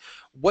process,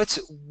 what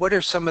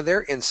are some of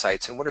their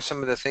insights, and what are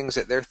some of the things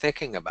that they're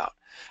thinking about,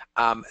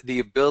 the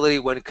ability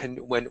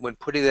when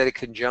putting that in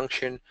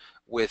conjunction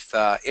with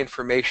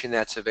information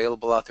that's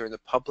available out there in the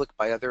public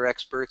by other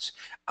experts,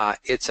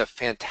 it's a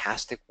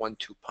fantastic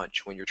one-two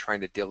punch when you're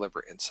trying to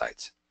deliver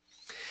insights.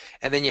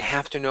 And then you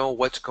have to know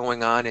what's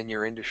going on in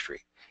your industry,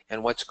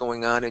 and what's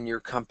going on in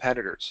your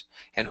competitors,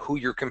 and who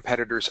your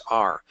competitors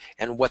are,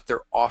 and what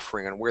they're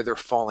offering, and where they're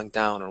falling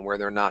down and where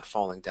they're not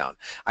falling down.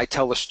 I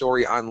tell a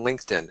story on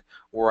LinkedIn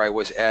where I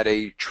was at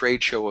a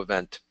trade show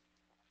event,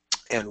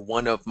 and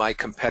one of my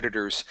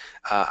competitors,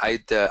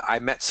 I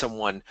met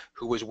someone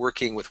who was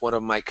working with one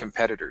of my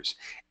competitors,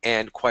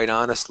 and quite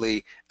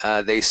honestly,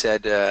 they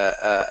said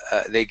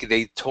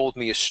they told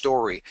me a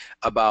story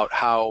about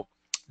how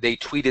they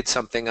tweeted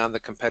something on the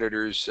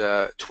competitor's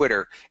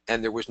Twitter,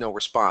 and there was no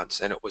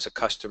response, and it was a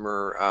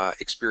customer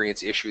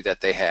experience issue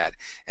that they had,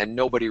 and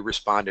nobody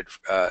responded,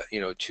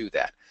 to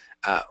that.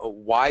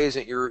 Why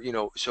isn't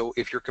so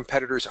if your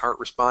competitors aren't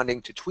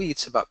responding to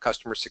tweets about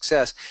customer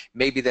success,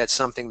 maybe that's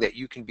something that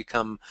you can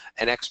become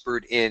an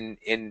expert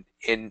in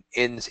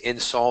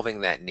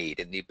solving that need,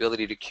 and the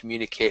ability to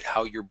communicate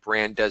how your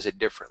brand does it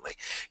differently.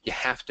 You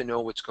have to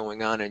know what's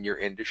going on in your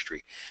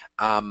industry.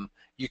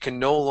 You can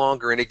no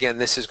longer, and again,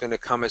 this is going to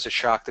come as a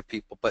shock to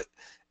people, but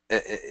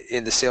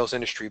in the sales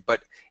industry,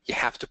 but you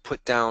have to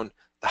put down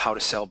the how to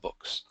sell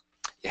books.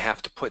 You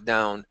have to put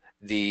down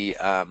the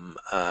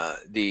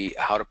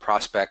how to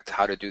prospect,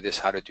 how to do this,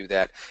 how to do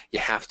that. You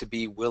have to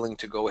be willing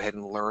to go ahead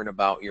and learn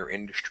about your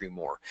industry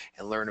more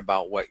and learn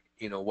about what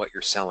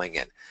you're selling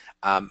in.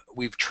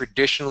 We've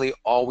traditionally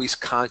always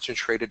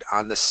concentrated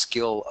on the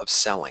skill of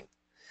selling,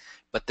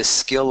 but the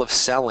skill of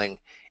selling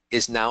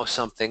is now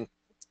something,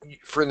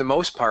 for the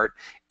most part,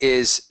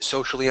 is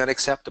socially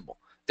unacceptable.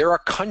 There are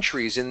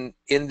countries in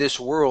this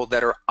world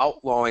that are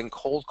outlawing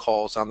cold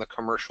calls on the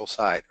commercial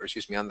side, or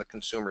excuse me, on the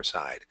consumer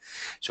side.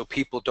 So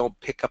people don't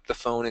pick up the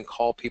phone and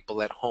call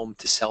people at home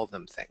to sell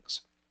them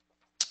things.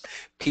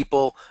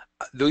 People,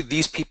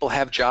 these people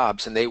have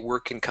jobs and they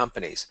work in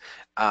companies.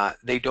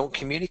 They don't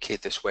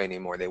communicate this way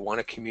anymore. They want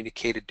to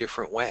communicate a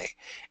different way.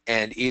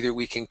 And either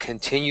we can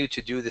continue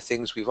to do the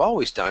things we've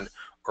always done,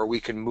 or we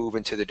can move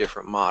into the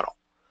different model.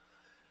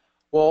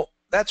 Well,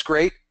 that's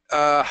great.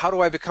 How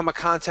do I become a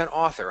content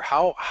author?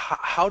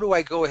 How do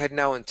I go ahead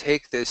now and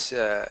take this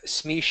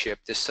SME-ship,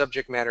 this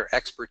subject matter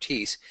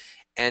expertise,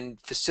 and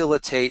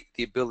facilitate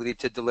the ability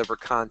to deliver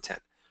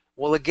content?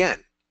 Well, again,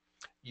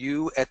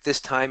 you at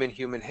this time in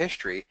human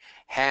history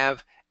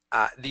have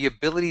the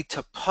ability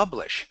to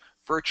publish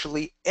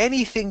virtually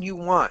anything you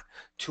want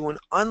to an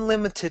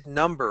unlimited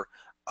number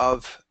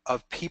of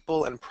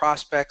people and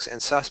prospects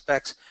and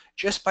suspects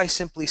just by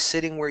simply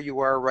sitting where you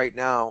are right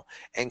now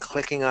and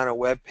clicking on a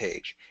web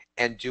page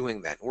and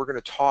doing that. We're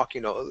going to talk,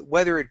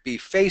 whether it be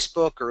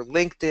Facebook or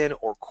LinkedIn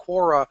or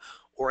Quora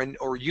or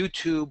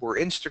YouTube or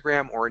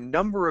Instagram or a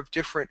number of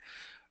different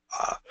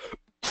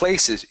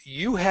places,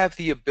 you have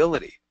the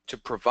ability to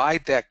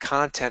provide that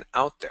content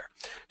out there.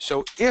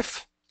 So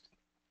if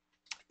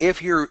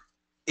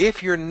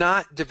you're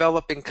not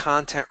developing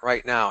content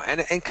right now,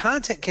 and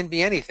content can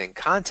be anything.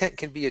 Content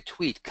can be a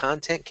tweet.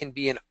 Content can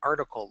be an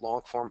article,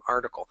 long-form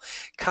article.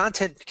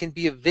 Content can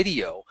be a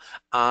video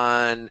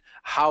on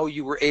how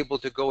you were able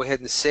to go ahead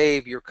and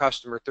save your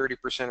customer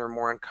 30% or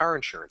more on car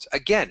insurance.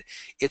 Again,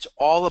 it's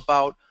all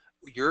about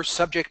your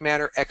subject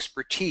matter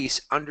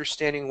expertise,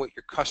 understanding what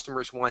your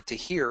customers want to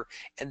hear,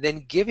 and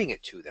then giving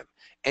it to them.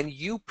 And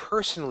you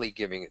personally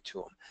giving it to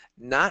them,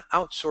 not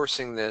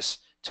outsourcing this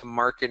to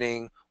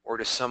marketing or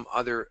to some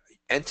other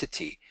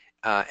entity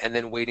and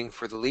then waiting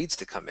for the leads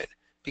to come in.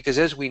 Because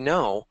as we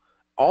know,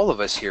 all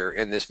of us here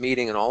in this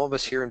meeting and all of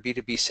us here in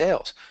B2B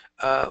sales,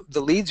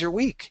 the leads are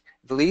weak.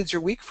 The leads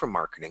are weak from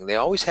marketing. They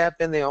always have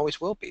been, they always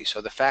will be.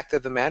 So the fact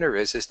of the matter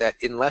is that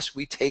unless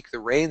we take the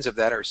reins of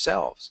that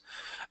ourselves,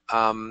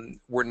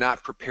 we're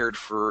not prepared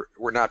for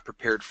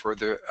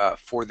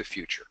the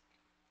future.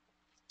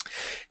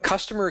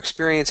 Customer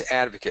experience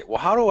advocate. Well,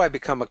 how do I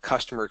become a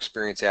customer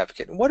experience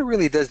advocate? And what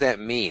really does that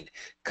mean,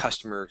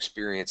 customer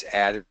experience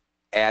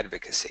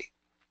advocacy?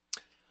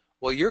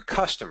 Well, your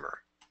customer,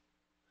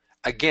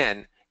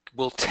 again,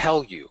 will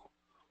tell you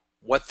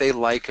what they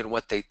like and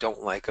what they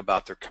don't like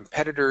about their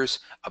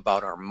competitors,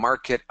 about our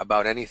market,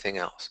 about anything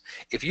else.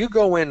 If you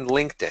go in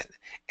LinkedIn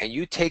and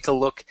you take a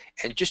look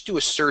and just do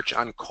a search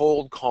on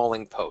cold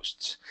calling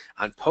posts,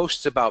 on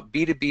posts about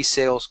B2B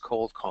sales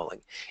cold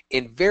calling,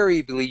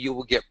 invariably you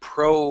will get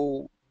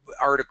pro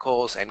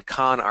articles and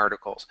con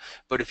articles.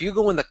 But if you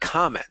go in the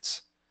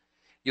comments,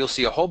 you'll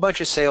see a whole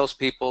bunch of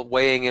salespeople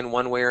weighing in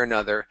one way or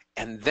another,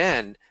 and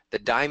then the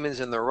diamonds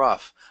in the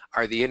rough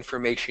are the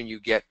information you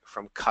get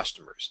from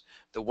customers.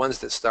 The ones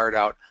that start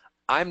out,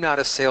 I'm not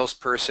a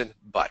salesperson,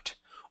 but,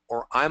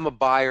 or I'm a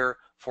buyer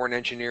for an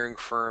engineering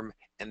firm,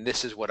 and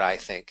this is what I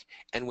think.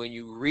 And when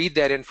you read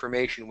that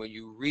information, when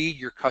you read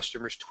your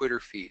customers' Twitter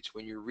feeds,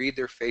 when you read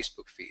their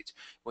Facebook feeds,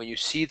 when you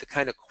see the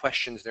kind of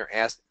questions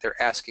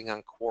they're asking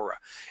on Quora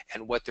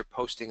and what they're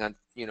posting on,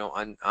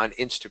 on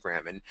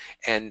Instagram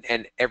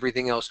and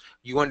everything else,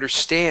 you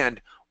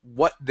understand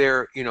what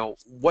their, not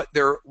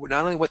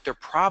only what their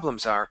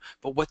problems are,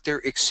 but what their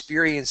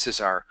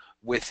experiences are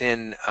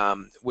within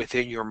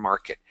your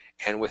market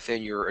and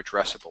within your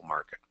addressable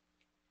market.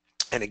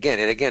 And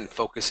again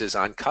focuses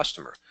on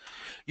customer.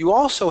 You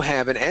also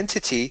have an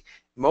entity,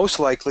 most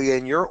likely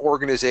in your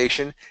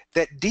organization,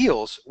 that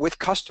deals with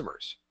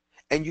customers,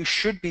 and you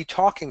should be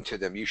talking to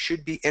them. You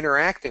should be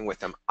interacting with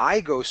them.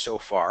 I go so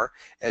far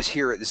as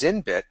here at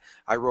Zinbit,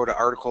 I wrote an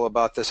article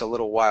about this a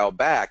little while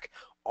back.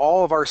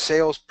 All of our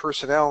sales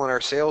personnel and our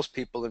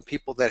salespeople and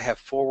people that have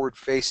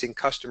forward-facing,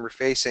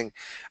 customer-facing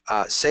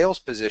sales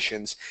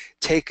positions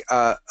take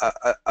a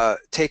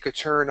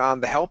turn on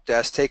the help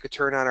desk, take a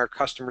turn on our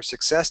customer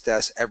success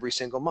desk every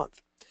single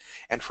month.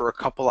 And for a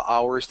couple of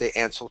hours, they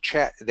answer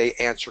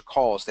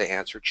calls, they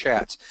answer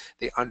chats,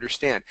 they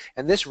understand.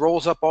 And this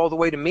rolls up all the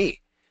way to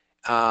me.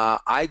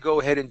 I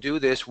go ahead and do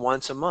this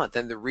once a month,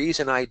 and the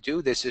reason I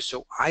do this is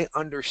so I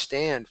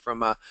understand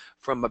from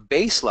a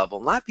base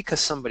level, not because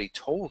somebody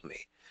told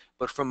me,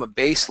 but from a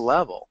base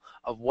level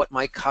of what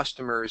my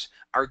customers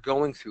are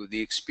going through,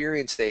 the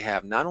experience they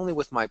have, not only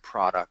with my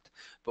product,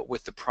 but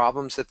with the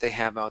problems that they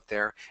have out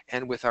there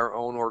and with our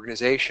own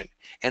organization.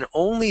 And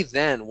only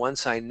then,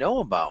 once I know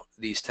about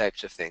these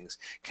types of things,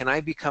 can I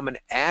become an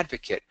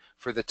advocate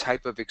for the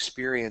type of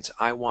experience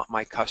I want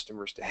my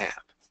customers to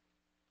have.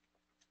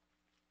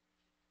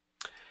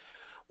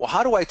 Well,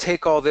 how do I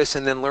take all this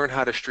and then learn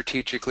how to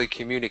strategically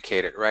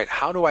communicate it, right?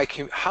 How do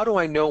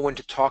I know when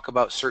to talk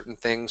about certain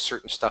things,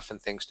 certain stuff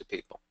and things to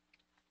people?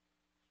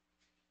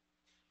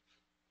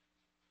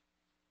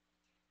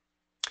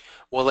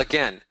 Well,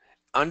 again,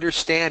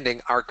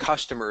 understanding our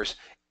customers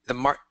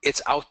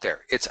it's out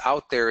there. It's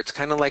out there. It's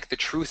kind of like the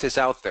truth is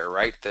out there,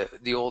 right?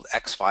 The old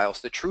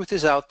X-Files. The truth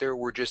is out there.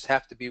 We just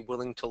have to be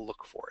willing to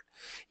look for it.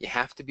 You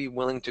have to be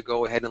willing to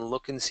go ahead and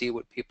look and see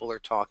what people are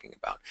talking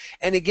about.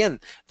 And again,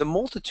 the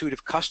multitude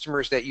of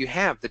customers that you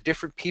have, the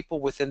different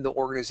people within the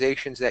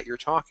organizations that you're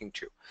talking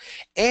to,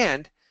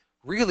 and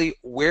really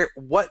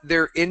what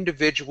their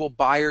individual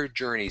buyer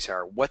journeys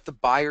are, what the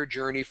buyer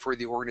journey for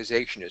the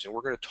organization is. And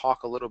we're going to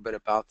talk a little bit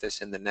about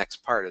this in the next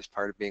part as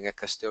part of being a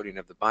custodian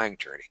of the buying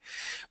journey.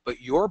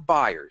 But your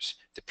buyers,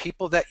 the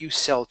people that you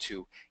sell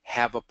to,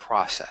 have a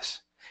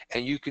process.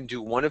 And you can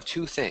do one of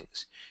two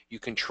things. You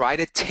can try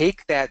to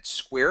take that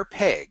square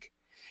peg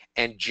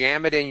and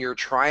jam it in your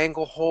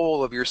triangle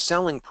hole of your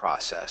selling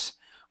process,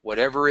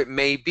 whatever it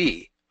may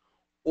be,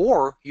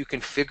 or you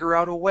can figure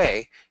out a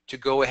way to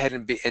go ahead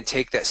and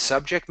take that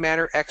subject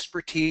matter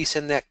expertise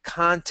and that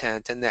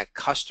content and that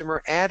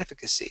customer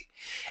advocacy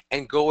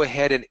and go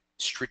ahead and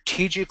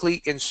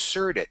strategically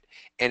insert it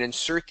and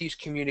insert these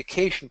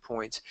communication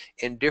points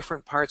in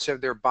different parts of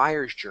their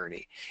buyer's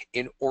journey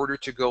in order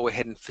to go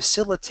ahead and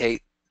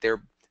facilitate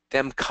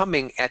them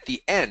coming at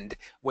the end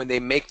when they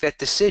make that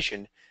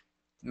decision,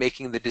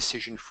 making the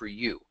decision for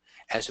you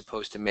as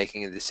opposed to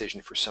making a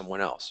decision for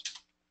someone else.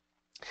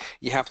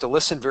 You have to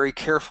listen very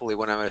carefully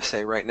what I'm going to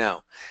say right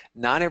now.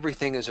 Not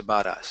everything is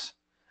about us,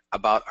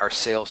 about our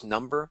sales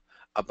number,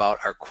 about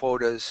our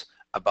quotas,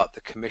 about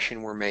the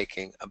commission we're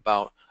making,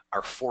 about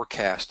our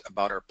forecast,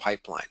 about our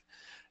pipeline.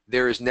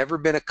 There has never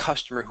been a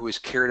customer who has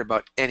cared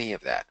about any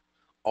of that,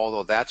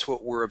 although that's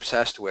what we're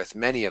obsessed with,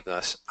 many of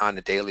us, on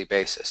a daily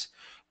basis.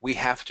 We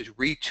have to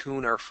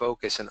retune our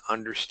focus and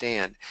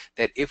understand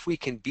that if we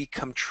can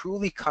become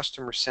truly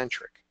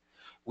customer-centric,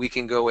 we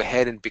can go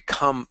ahead and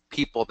become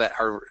people that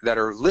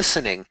are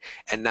listening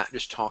and not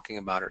just talking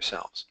about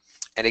ourselves.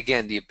 And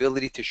again, the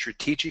ability to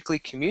strategically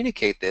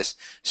communicate this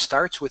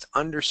starts with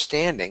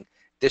understanding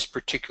this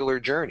particular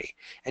journey.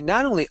 And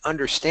not only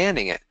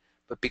understanding it,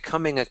 but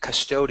becoming a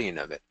custodian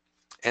of it.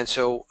 And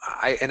so,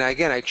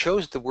 I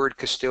chose the word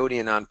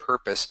custodian on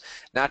purpose,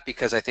 not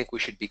because I think we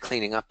should be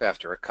cleaning up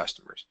after our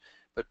customers,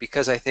 but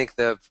because I think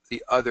the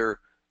other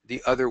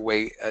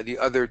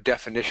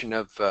definition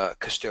of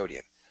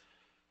custodian.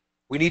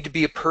 We need to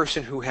be a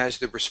person who has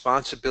the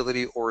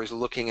responsibility or is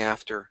looking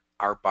after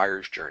our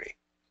buyer's journey.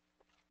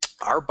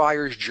 Our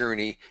buyer's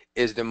journey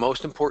is the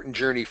most important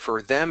journey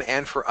for them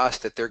and for us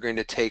that they're going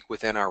to take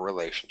within our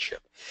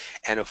relationship.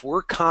 And if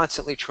we're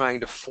constantly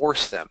trying to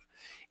force them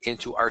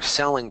into our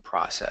selling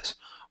process,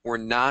 we're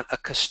not a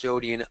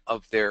custodian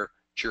of their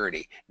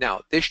journey.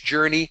 Now, this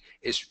journey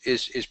is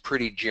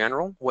pretty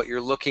general. What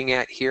you're looking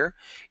at here,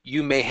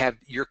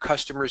 your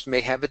customers may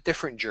have a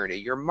different journey.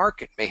 Your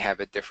market may have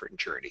a different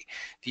journey.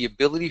 The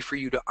ability for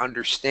you to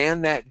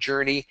understand that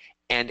journey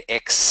and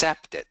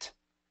accept it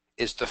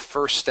is the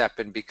first step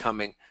in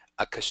becoming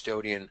a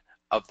custodian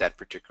of that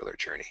particular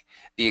journey.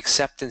 The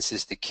acceptance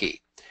is the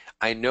key.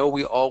 I know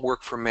we all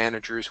work for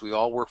managers, we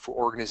all work for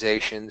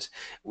organizations,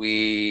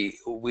 we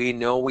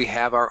know we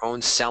have our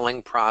own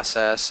selling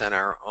process and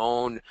our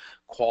own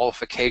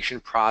qualification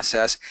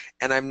process,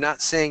 and I'm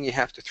not saying you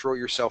have to throw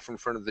yourself in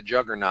front of the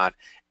juggernaut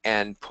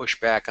and push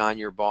back on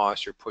your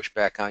boss or push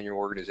back on your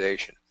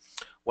organization.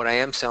 What I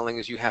am saying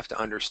is you have to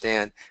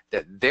understand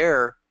that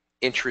they're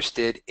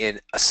interested in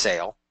a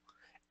sale,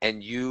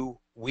 and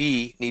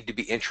we need to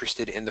be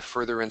interested in the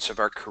furtherance of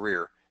our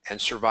career and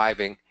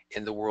surviving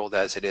in the world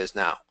as it is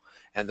now.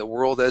 And the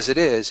world as it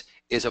is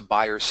a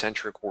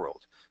buyer-centric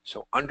world.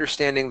 So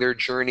understanding their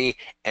journey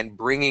and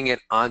bringing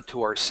it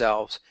onto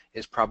ourselves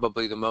is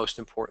probably the most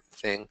important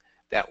thing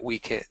that we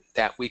can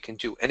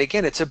do. And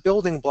again, it's a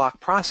building block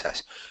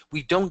process.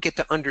 We don't get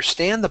to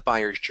understand the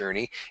buyer's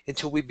journey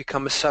until we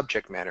become a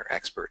subject matter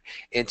expert,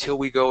 until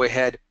we go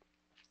ahead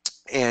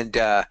and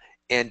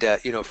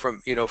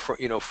from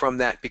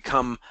that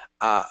become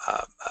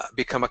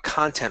a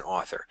content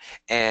author.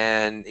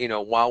 And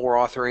while we're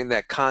authoring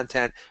that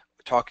content,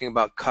 talking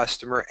about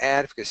customer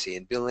advocacy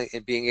and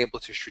being able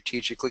to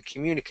strategically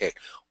communicate.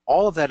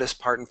 All of that is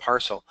part and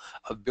parcel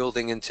of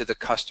building into the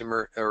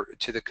customer or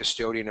to the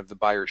custodian of the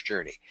buyer's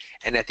journey.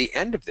 And at the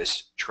end of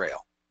this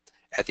trail,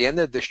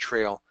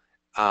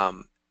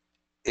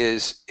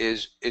 is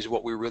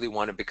what we really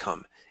want to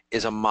become,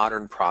 is a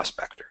modern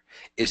prospector,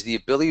 is the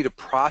ability to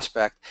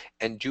prospect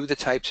and do the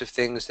types of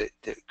things that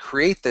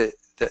create the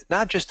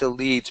not just the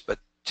leads, but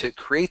to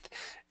create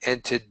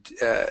and to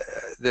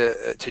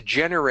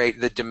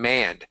generate the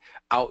demand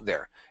out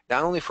there,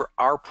 not only for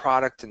our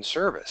product and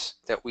service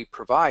that we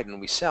provide and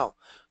we sell,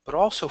 but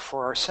also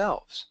for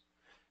ourselves.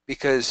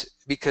 Because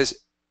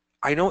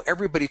I know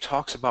everybody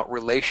talks about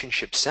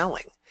relationship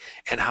selling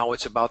and how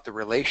it's about the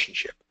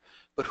relationship.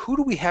 But who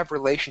do we have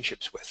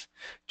relationships with?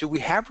 Do we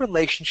have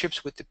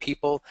relationships with the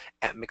people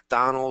at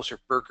McDonald's or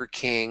Burger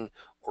King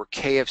or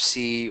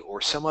KFC or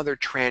some other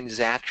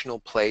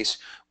transactional place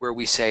where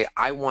we say,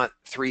 I want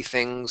 3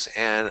 things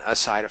and a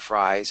side of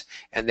fries,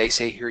 and they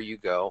say, here you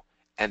go,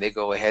 and they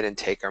go ahead and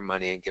take our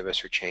money and give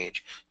us our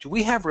change. Do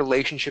we have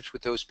relationships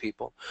with those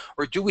people?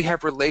 Or do we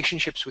have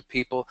relationships with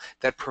people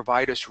that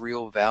provide us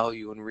real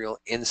value and real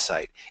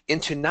insight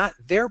into not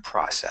their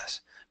process,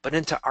 but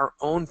into our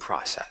own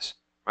process,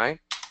 right?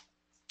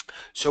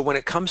 So when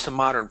it comes to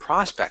modern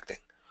prospecting,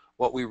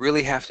 what we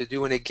really have to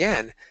do, and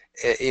again,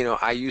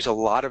 I use a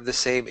lot of the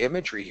same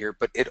imagery here,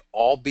 but it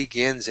all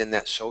begins in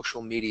that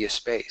social media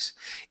space,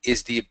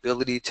 is the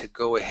ability to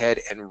go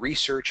ahead and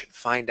research and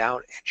find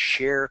out and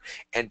share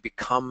and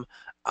become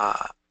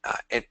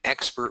an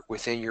expert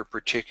within your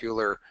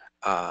particular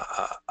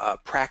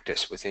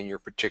practice, within your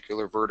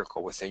particular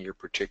vertical, within your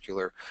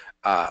particular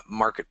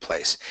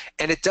marketplace.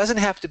 And it doesn't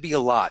have to be a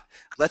lot.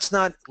 Let's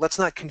not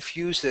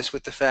confuse this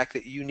with the fact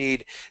that you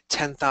need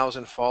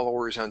 10,000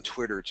 followers on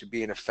Twitter to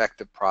be an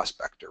effective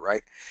prospector,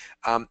 right?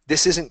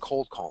 This isn't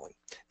cold calling.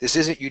 This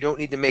isn't, you don't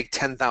need to make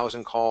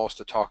 10,000 calls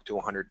to talk to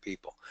 100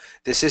 people.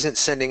 This isn't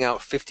sending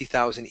out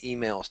 50,000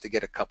 emails to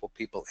get a couple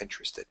people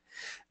interested.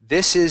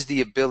 This is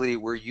the ability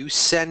where you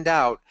send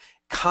out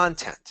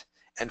content,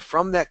 and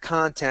from that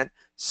content,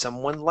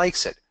 someone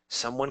likes it,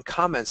 someone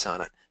comments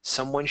on it,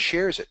 someone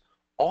shares it.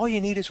 All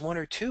you need is one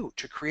or two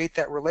to create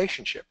that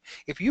relationship.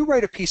 If you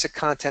write a piece of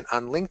content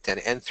on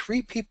LinkedIn and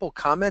 3 people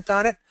comment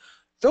on it,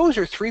 those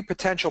are 3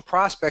 potential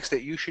prospects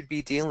that you should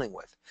be dealing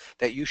with,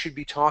 that you should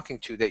be talking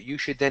to, that you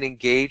should then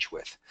engage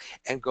with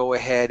and go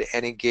ahead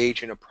and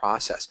engage in a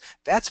process.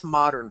 That's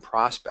modern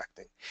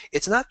prospecting.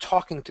 It's not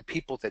talking to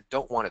people that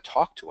don't want to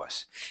talk to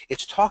us.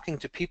 It's talking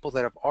to people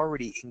that have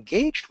already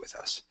engaged with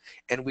us,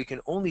 and we can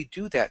only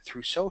do that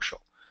through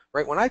social,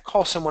 right? When I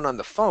call someone on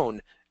the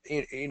phone,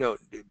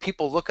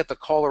 people look at the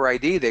caller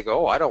ID, they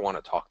go, oh, I don't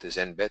want to talk to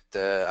Zenbit.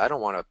 I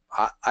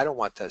don't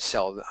want to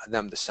sell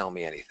them to sell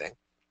me anything.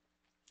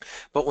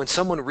 But when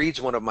someone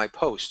reads one of my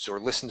posts or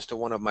listens to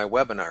one of my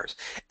webinars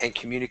and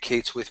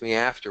communicates with me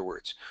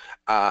afterwards,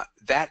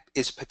 that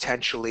is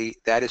potentially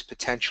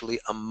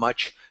a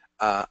much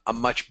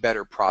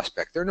better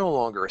prospect. They're no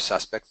longer a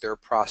suspect, they're a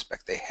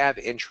prospect. They have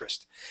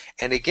interest.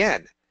 And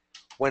again,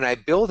 when I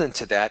build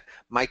into that,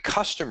 my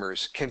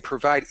customers can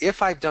provide,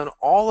 if I've done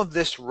all of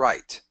this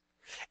right,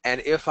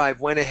 and if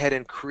I've went ahead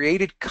and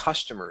created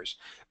customers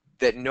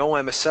that know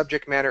I'm a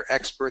subject matter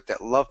expert,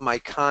 that love my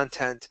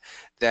content,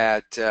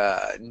 that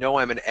know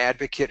I'm an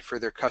advocate for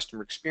their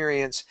customer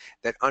experience,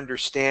 that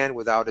understand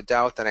without a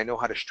doubt that I know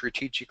how to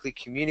strategically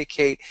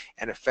communicate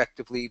and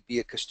effectively be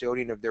a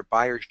custodian of their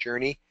buyer's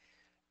journey,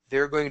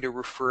 they're going to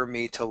refer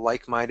me to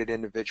like-minded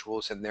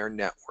individuals in their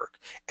network.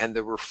 And the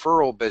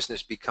referral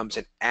business becomes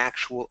an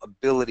actual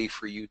ability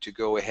for you to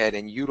go ahead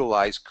and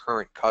utilize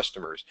current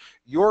customers,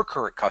 your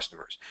current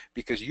customers,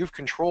 because you've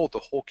controlled the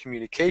whole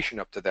communication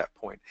up to that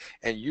point.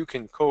 And you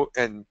can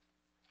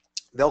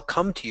they'll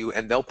come to you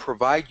and they'll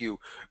provide you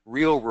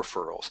real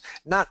referrals.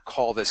 Not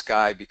call this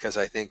guy because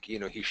I think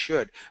he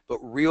should, but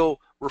real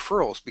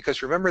referrals.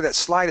 Because remember that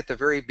slide at the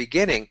very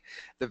beginning,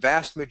 the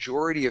vast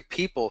majority of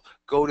people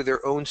go to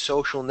their own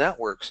social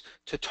networks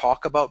to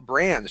talk about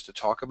brands, to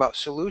talk about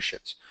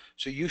solutions.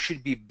 So you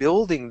should be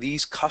building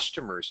these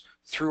customers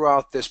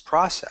throughout this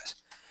process.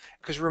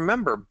 Because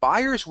remember,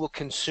 buyers will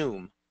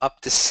consume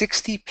up to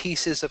 60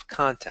 pieces of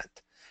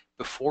content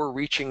before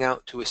reaching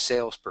out to a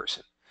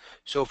salesperson.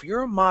 So if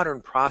you're a modern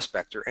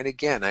prospector, and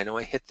again, I know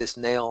I hit this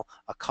nail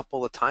a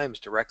couple of times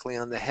directly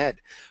on the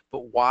head,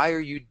 but why are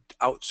you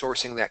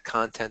outsourcing that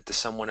content to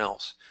someone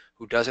else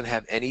who doesn't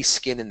have any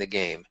skin in the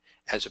game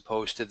as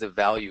opposed to the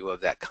value of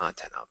that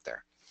content out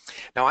there?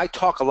 Now, I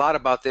talk a lot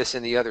about this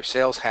in the other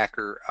Sales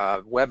Hacker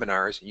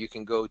webinars. You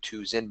can go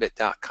to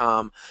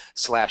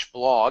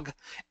zenbit.com/blog,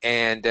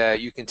 and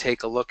you can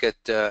take a look at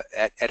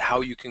how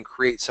you can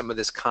create some of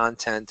this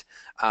content.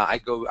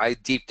 I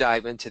deep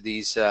dive into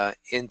these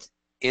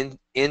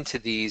into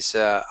these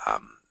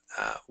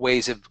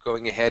ways of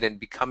going ahead and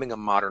becoming a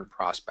modern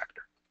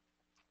prospector,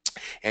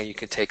 and you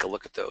can take a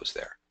look at those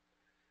there.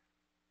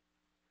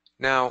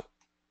 Now,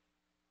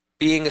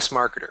 being a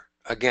Smarketer,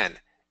 again,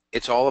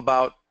 it's all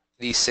about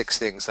these 6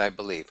 things, I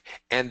believe,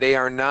 and they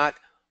are not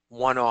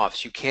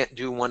one-offs. You can't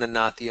do one and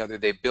not the other.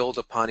 They build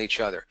upon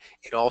each other.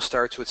 It all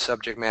starts with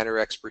subject matter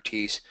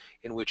expertise,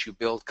 in which you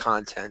build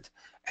content,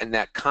 and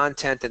that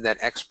content and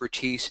that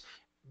expertise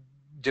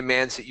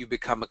demands that you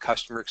become a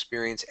customer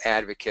experience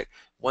advocate.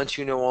 Once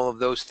you know all of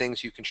those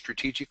things, you can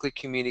strategically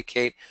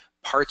communicate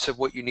parts of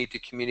what you need to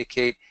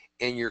communicate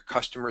in your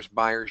customer's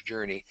buyer's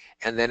journey,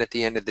 and then at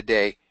the end of the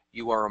day,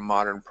 you are a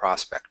modern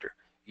prospector.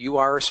 You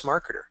are a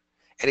Smarketer.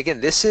 And again,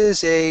 this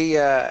is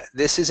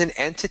an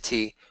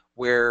entity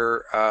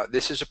where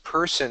this is a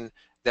person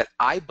that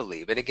I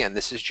believe, and again,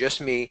 this is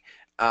just me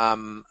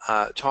talking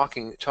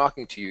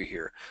to you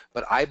here,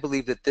 but I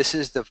believe that this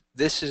is the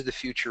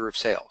future of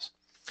sales.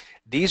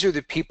 These are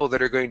the people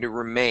that are going to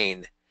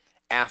remain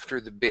after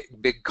the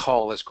big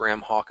cull, as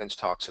Graham Hawkins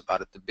talks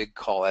about it, the big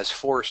cull. As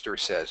Forrester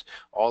says,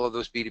 all of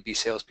those B2B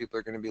salespeople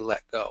are going to be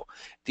let go.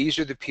 These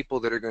are the people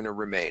that are going to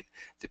remain,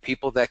 the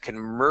people that can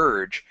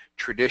merge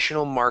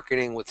traditional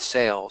marketing with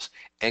sales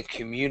and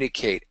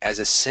communicate as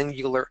a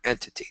singular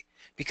entity.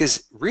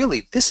 because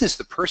really this is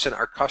the person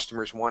our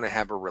customers want to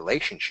have a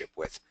relationship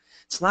with.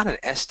 It's not an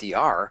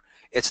SDR.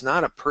 It's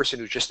not a person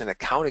who's just an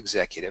account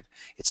executive.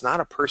 It's not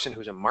a person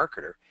who's a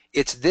marketer.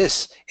 It's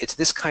this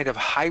kind of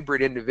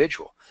hybrid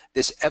individual,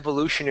 this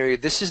evolutionary.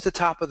 This is the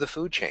top of the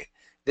food chain.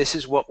 This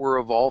is what we're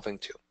evolving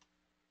to.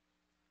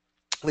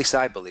 At least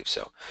I believe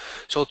so.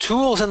 So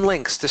tools and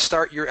links to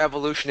start your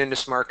evolution into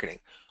Smarketing.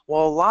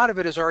 Well, a lot of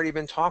it has already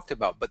been talked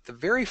about, but the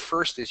very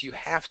first is you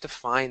have to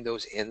find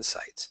those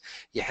insights.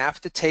 You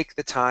have to take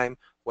the time,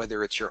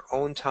 whether it's your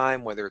own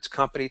time, whether it's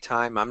company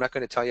time. I'm not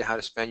going to tell you how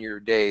to spend your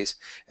days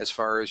as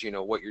far as, you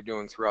know, what you're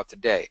doing throughout the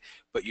day,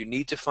 but you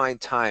need to find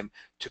time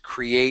to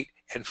create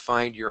and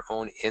find your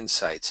own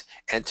insights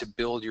and to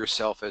build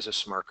yourself as a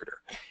Smarketer.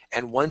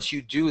 And once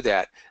you do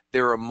that,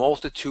 there are a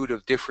multitude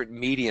of different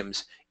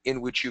mediums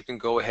in which you can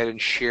go ahead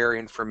and share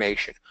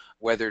information,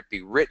 whether it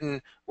be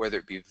written, whether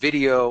it be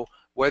video,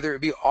 whether it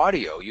be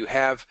audio. You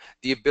have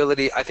the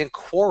ability, I think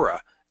Quora,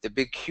 the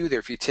big Q there,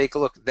 if you take a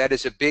look, that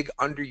is a big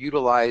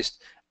underutilized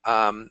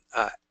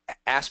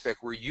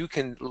aspect where you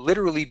can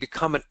literally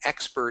become an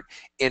expert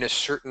in a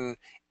certain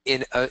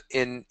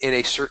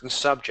certain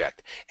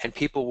subject, and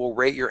people will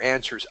rate your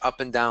answers up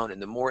and down, and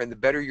the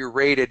better you're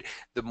rated,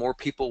 the more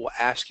people will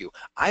ask you.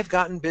 I've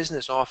gotten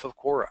business off of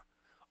Quora,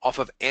 off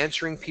of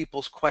answering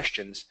people's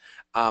questions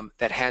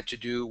that had to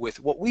do with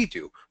what we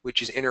do,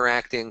 which is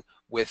interacting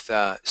with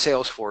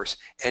Salesforce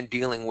and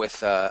dealing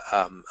with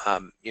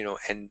you know,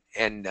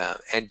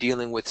 and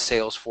dealing with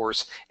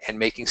Salesforce and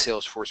making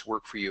Salesforce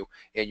work for you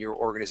in your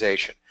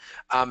organization.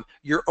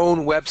 Your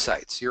own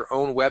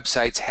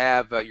websites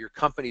have your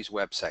company's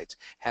websites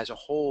has a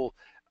whole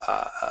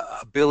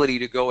ability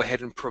to go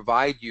ahead and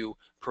provide you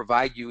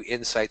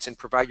insights and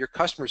provide your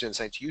customers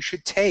insights. You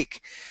should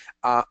take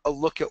a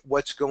look at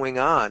what's going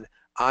on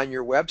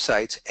your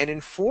websites and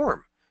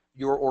inform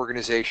your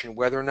organization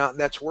whether or not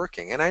that's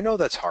working. And I know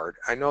that's hard.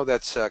 I know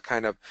that's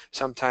kind of,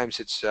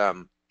 sometimes it's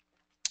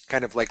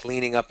kind of like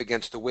leaning up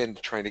against the wind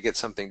trying to get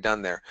something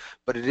done there.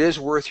 But it is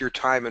worth your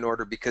time in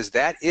order, because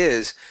that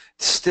is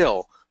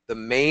still the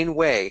main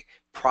way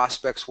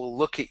prospects will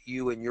look at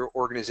you and your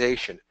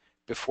organization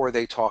before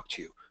they talk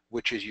to you,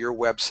 which is your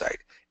website.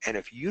 And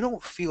if you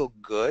don't feel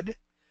good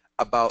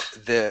about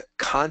the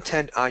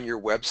content on your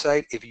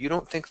website, if you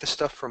don't think the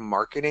stuff from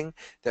marketing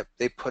that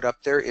they put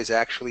up there is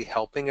actually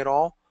helping at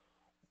all,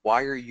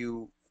 why are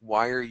you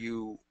there?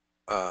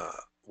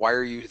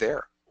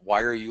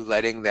 Why are you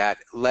letting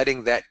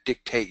that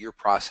dictate your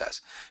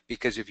process?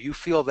 Because if you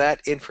feel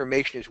that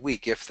information is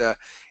weak, if the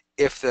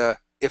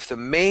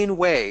main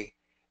way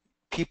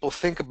people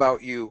think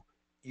about you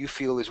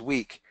feel is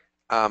weak,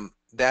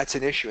 that's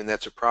an issue and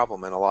that's a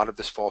problem, and a lot of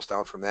this falls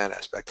down from that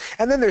aspect.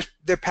 And then there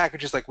are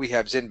packages like we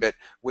have Zinbit,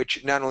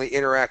 which not only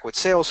interact with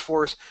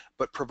Salesforce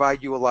but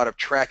provide you a lot of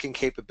tracking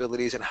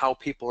capabilities and how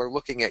people are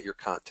looking at your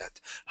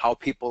content, how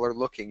people are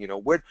looking,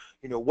 what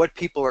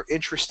people are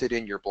interested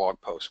in your blog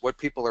posts, what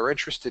people are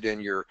interested in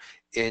your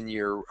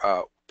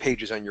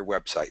pages on your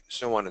website,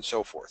 so on and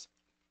so forth.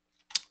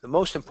 The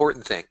most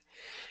important thing,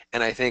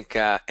 and I think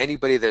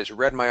anybody that has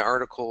read my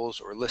articles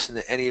or listened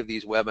to any of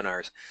these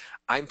webinars,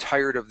 I'm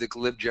tired of the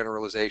glib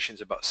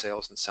generalizations about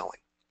sales and selling.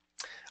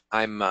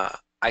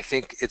 I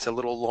think it's a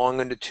little long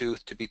in the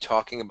tooth to be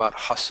talking about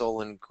hustle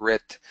and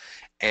grit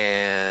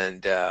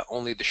and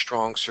only the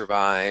strong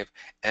survive,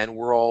 and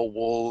we're all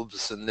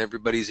wolves and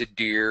everybody's a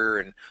deer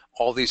and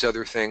all these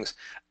other things.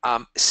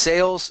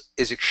 Sales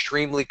is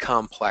extremely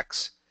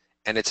complex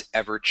and it's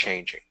ever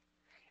changing.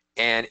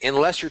 And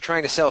unless you're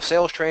trying to sell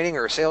sales training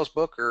or a sales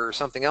book or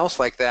something else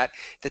like that,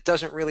 that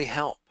doesn't really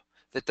help.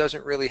 That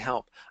doesn't really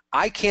help.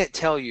 I can't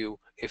tell you,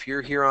 if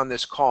you're here on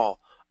this call,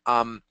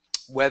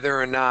 whether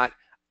or not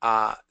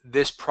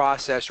this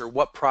process or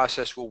what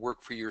process will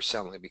work for your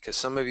selling, because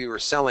some of you are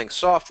selling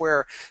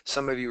software,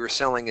 some of you are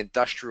selling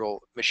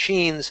industrial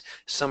machines,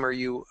 some of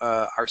you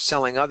are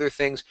selling other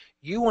things.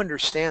 You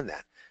understand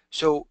that.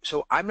 So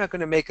I'm not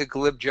going to make a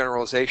glib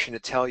generalization to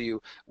tell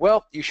you,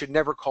 well, you should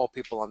never call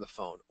people on the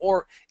phone,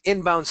 or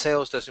inbound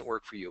sales doesn't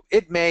work for you.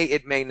 It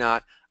may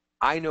not.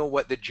 I know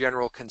what the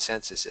general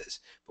consensus is.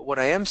 But what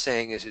I am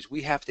saying is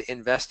we have to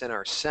invest in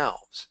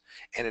ourselves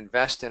and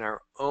invest in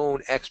our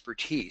own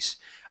expertise,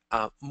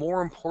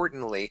 more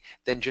importantly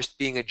than just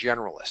being a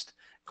generalist.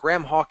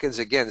 Graham Hawkins,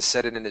 again,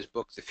 said it in his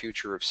book, The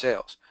Future of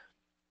Sales.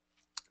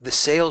 The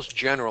sales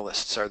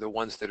generalists are the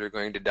ones that are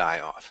going to die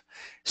off.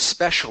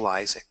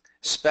 Specializing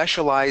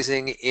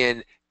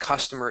in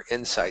customer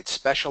insights,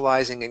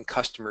 specializing in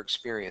customer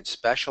experience,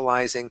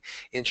 specializing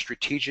in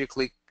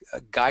strategically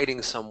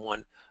guiding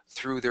someone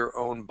through their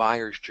own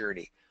buyer's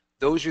journey.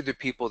 Those are the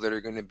people that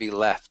are going to be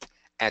left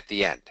at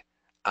the end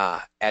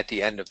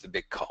of the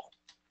big call.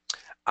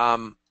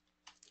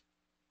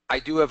 I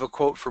do have a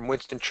quote from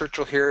Winston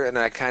Churchill here, and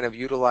I kind of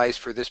utilized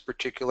for this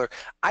particular.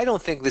 I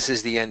don't think this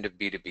is the end of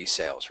B2B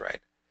sales, right?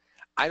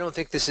 I don't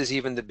think this is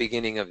even the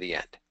beginning of the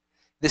end.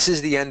 This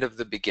is the end of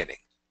the beginning.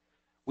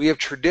 We have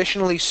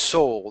traditionally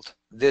sold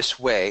this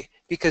way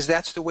because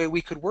that's the way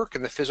we could work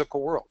in the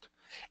physical world.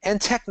 And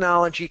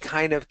technology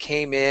kind of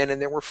came in,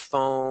 and there were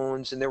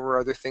phones and there were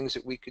other things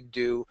that we could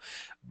do.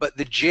 But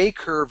the J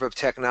curve of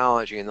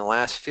technology in the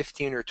last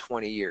 15 or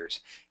 20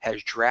 years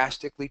has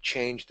drastically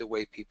changed the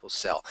way people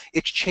sell.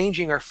 It's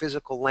changing our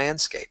physical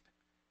landscape.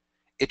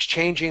 It's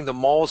changing. The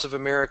malls of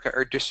America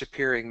are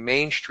disappearing.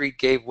 Main Street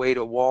gave way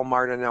to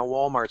Walmart, and now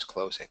Walmart's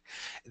closing.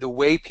 The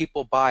way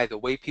people buy, the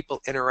way people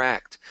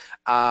interact.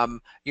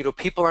 You know,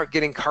 people aren't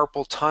getting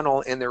carpal tunnel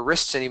in their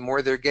wrists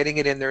anymore. They're getting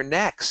it in their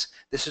necks.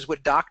 This is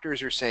what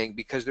doctors are saying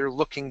because they're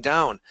looking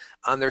down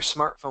on their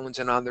smartphones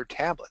and on their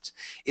tablets.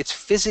 It's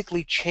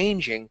physically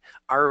changing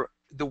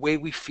the way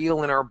we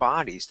feel in our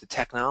bodies. The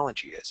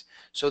technology is.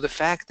 So the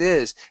fact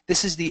is,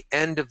 this is the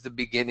end of the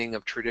beginning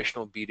of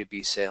traditional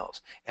B2B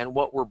sales. And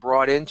what we're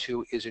brought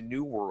into is a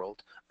new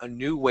world, a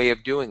new way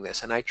of doing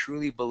this. And I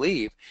truly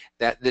believe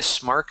that this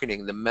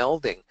Smarketing, the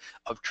melding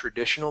of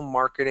traditional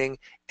marketing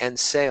and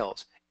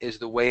sales, is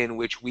the way in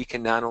which we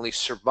can not only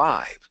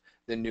survive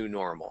the new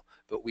normal,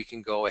 but we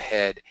can go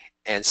ahead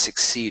and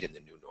succeed in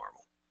the new normal.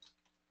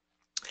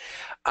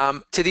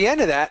 To the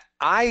end of that,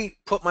 I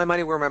put my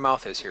money where my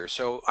mouth is here.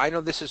 So I know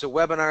this is a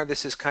webinar.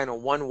 This is kind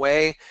of one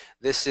way.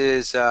 This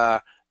is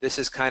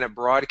kind of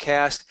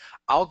broadcast.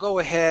 I'll go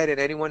ahead, and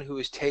anyone who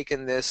has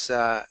taken this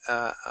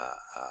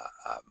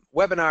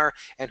webinar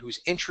and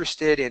who's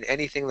interested in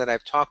anything that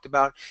I've talked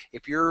about,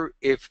 if you're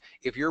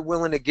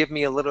willing to give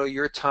me a little of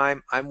your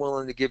time, I'm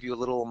willing to give you a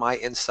little of my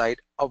insight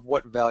of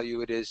what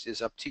value it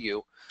is up to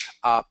you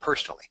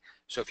personally.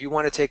 So if you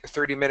want to take a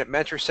 30-minute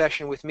mentor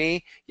session with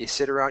me, you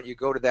sit around, you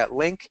go to that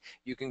link,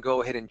 you can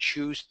go ahead and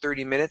choose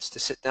 30 minutes to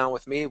sit down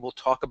with me. We'll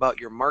talk about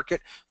your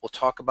market. We'll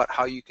talk about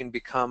how you can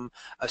become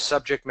a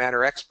subject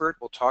matter expert.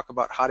 We'll talk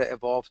about how to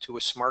evolve to a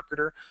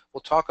Smarketer.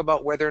 We'll talk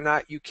about whether or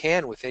not you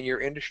can within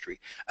your industry.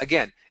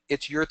 Again,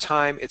 it's your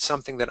time. It's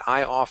something that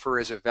I offer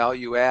as a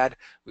value add.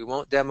 We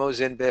won't demo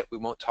Zinbit. We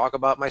won't talk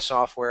about my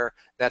software.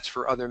 That's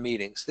for other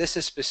meetings. This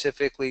is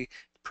specifically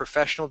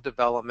professional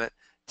development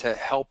to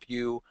help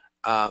you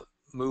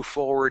move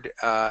forward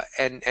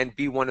and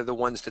be one of the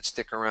ones that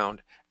stick around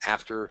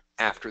after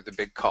the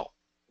big cull.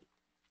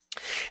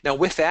 Now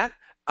with that,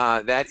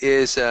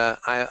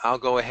 I'll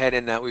go ahead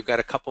and we've got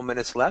a couple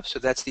minutes left, so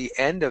that's the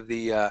end of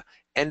the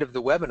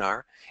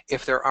webinar.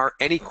 If there are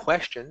any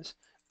questions,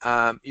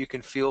 you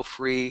can feel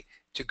free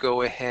to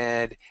go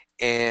ahead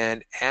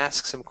and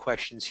ask some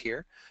questions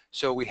here.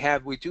 So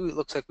it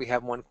looks like we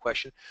have one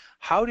question.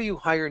 How do you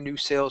hire new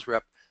sales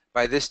rep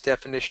by this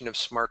definition of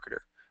Smarketer,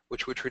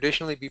 which would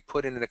traditionally be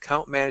put in an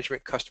account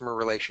management customer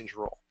relations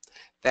role?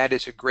 That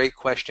is a great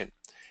question.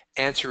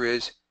 Answer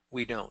is,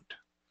 we don't.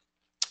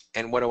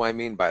 And what do I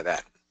mean by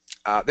that?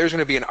 There's going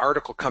to be an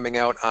article coming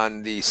out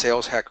on the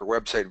Sales Hacker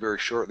website very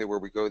shortly where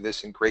we go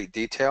this in great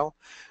detail.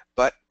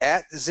 But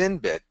at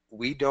Zinbit,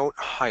 we don't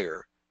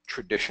hire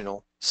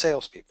traditional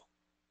salespeople.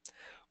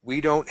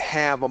 We don't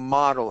have a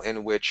model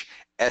in which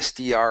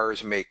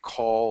SDRs make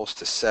calls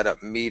to set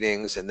up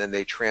meetings, and then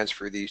they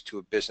transfer these to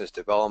a business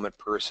development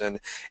person,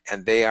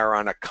 and they're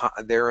in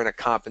a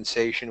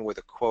compensation with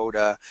a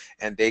quota,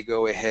 and they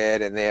go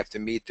ahead and they have to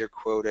meet their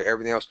quota,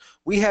 everything else.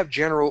 We have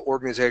general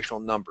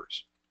organizational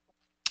numbers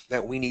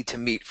that we need to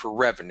meet for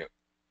revenue,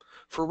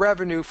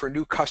 for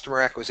new customer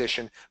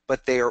acquisition,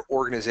 but they are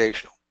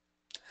organizational.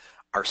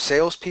 Our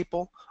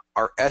salespeople,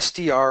 our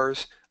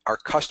SDRs, our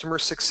customer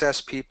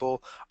success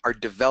people, our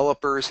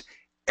developers,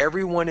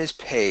 everyone is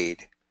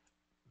paid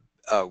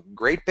a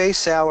great base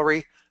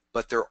salary,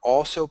 but they're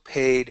also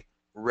paid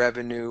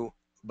revenue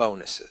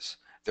bonuses.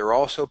 They're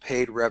also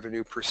paid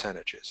revenue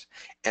percentages.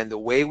 And the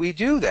way we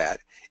do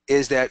that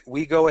is that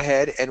we go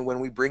ahead, and when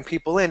we bring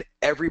people in,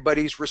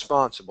 everybody's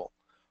responsible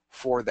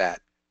for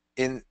that.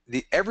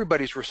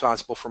 Everybody's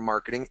responsible for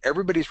marketing,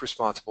 everybody's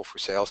responsible for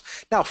sales.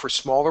 Now, for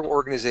smaller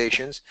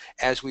organizations,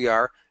 as we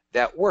are,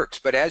 that works.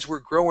 But as we're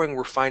growing,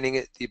 we're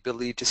finding the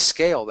ability to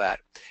scale that.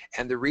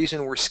 And the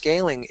reason we're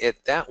scaling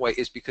it that way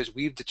is because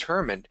we've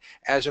determined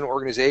as an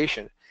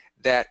organization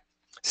that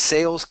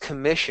sales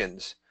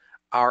commissions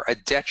are a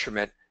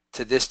detriment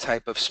to this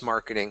type of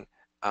Smarketing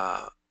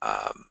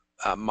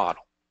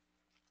model.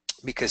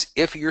 Because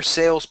if your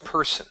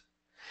salesperson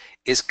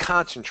is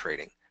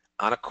concentrating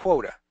on a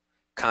quota,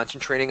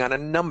 concentrating on a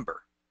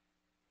number,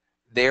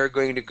 they're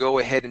going to go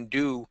ahead and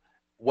do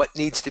what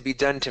needs to be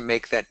done to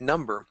make that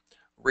number,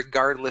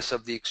 regardless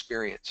of the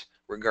experience,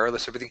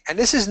 regardless of everything. And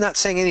this is not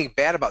saying anything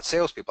bad about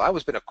salespeople. I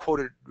was been a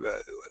quota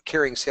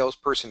carrying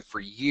salesperson for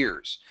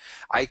years.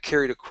 I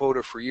carried a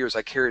quota for years.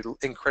 I carried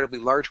incredibly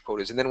large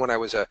quotas. And then when I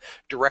was a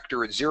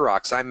director at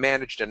Xerox, I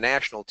managed a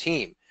national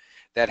team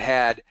that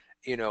had,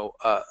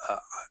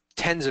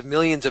 tens of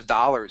millions of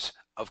dollars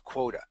of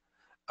quota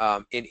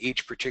in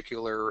each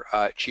particular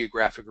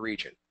geographic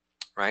region,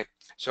 right?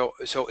 So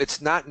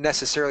it's not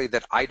necessarily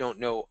that I don't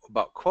know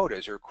about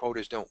quotas, or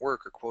quotas don't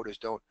work, or quotas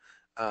don't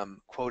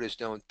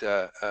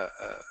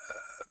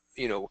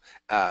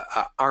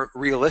aren't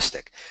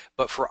realistic.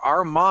 But for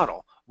our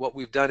model, what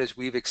we've done is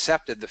we've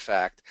accepted the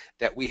fact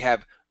that we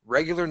have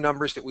regular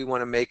numbers that we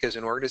want to make as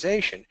an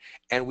organization,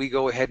 and we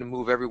go ahead and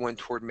move everyone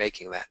toward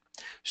making that.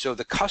 So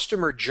the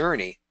customer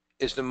journey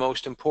is the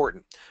most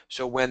important.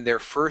 So when they're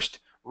first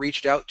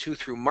reached out to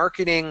through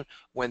marketing,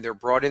 when they're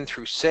brought in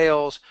through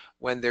sales,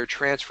 when they're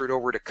transferred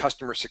over to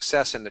customer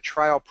success in the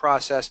trial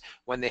process,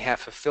 when they have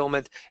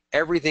fulfillment,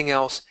 everything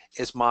else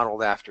is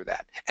modeled after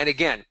that. And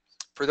again,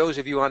 for those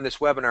of you on this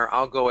webinar,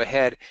 I'll go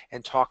ahead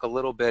and talk a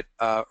little bit,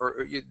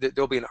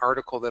 there'll be an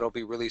article that'll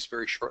be released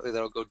very shortly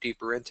that'll go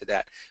deeper into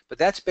that. But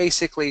that's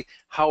basically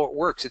how it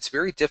works. It's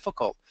very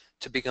difficult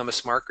to become a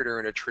Smarketer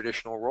in a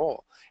traditional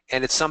role.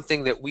 And it's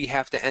something that we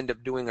have to end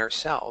up doing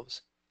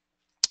ourselves.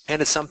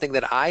 And it's something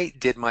that I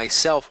did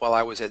myself while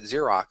I was at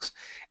Xerox,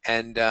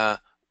 and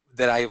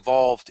that I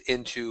evolved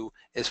into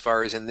as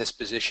far as in this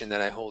position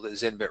that I hold at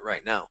Zinbit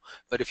right now.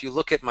 But if you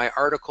look at my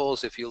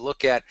articles, if you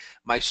look at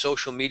my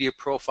social media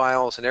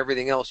profiles and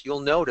everything else, you'll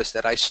notice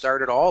that I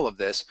started all of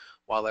this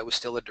while I was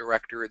still a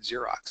director at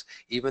Xerox.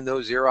 Even though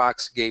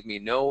Xerox gave me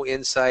no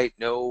insight,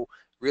 no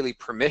really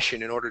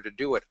permission in order to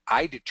do it,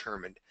 I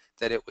determined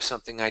that it was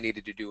something I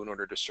needed to do in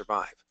order to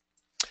survive.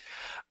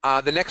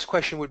 The next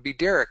question would be,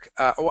 Derek,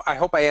 I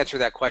hope I answered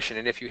that question,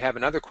 and if you have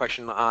another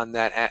question on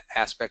that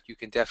aspect, you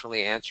can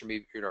definitely answer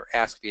me or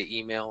ask via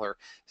email or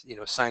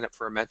sign up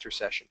for a mentor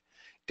session.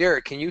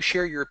 Derek, can you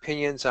share your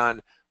opinions on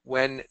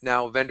when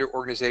now vendor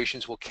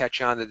organizations will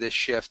catch on to this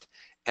shift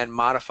and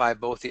modify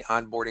both the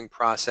onboarding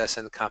process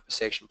and the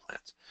compensation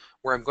plans?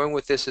 Where I'm going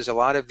with this is a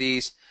lot of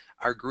these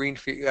are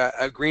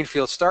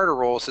greenfield starter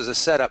roles as a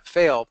setup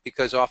fail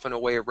because often a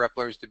way of rep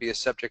learns to be a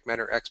subject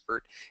matter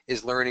expert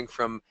is learning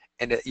from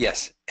and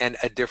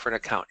a different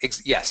account.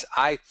 Yes,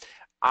 I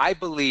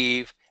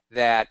believe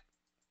that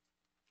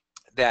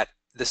the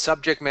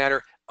subject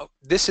matter.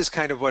 This is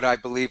kind of what I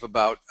believe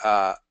about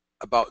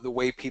the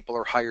way people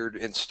are hired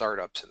in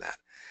startups and that.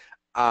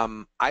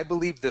 I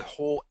believe the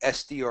whole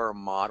SDR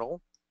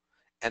model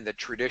and the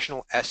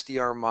traditional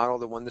SDR model,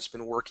 the one that's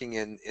been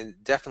working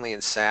definitely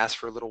in SaaS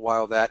for a little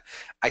while, that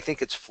I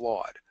think it's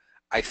flawed.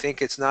 I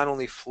think it's not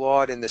only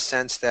flawed in the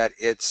sense that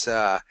it's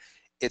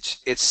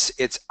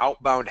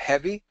outbound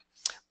heavy,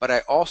 but I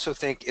also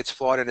think it's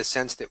flawed in a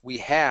sense that we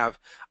have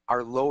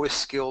our lowest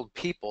skilled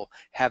people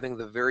having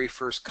the very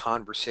first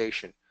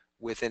conversation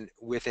with an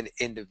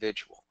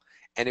individual.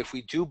 And if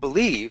we do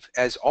believe,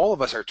 as all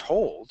of us are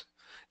told,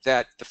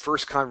 that the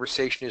first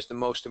conversation is the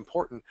most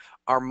important,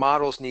 our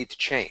models need to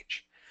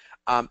change.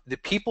 The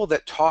people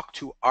that talk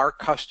to our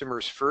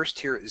customers first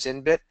here at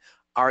Zinbit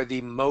are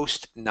the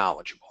most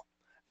knowledgeable.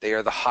 They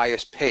are the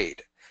highest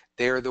paid.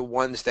 They are the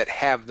ones that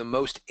have the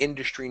most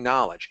industry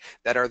knowledge,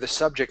 that are the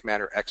subject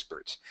matter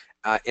experts.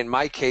 In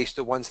my case,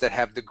 the ones that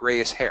have the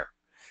grayest hair.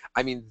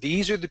 I mean,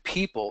 these are the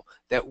people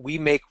that we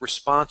make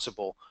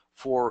responsible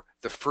for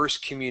the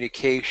first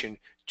communication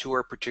to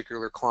our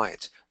particular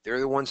clients. They're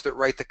the ones that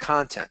write the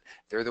content.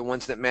 They're the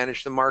ones that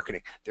manage the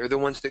marketing. They're the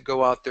ones that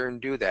go out there and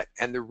do that.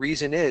 And the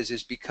reason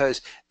is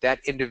because that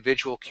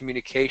individual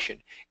communication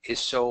is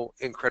so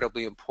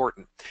incredibly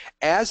important.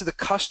 As the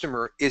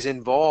customer is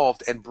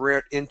involved and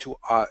brought into,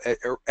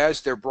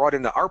 as they're brought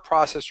into our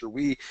process, or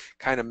we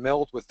kind of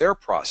meld with their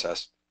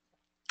process,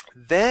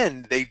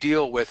 then they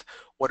deal with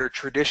what are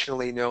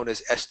traditionally known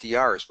as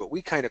SDRs, but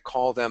we kind of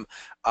call them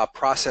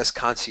process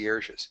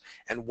concierges.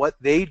 And what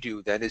they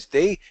do then is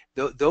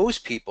those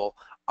people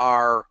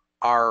are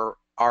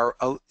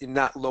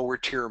not lower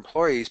tier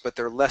employees, but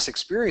they're less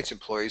experienced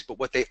employees. But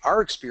what they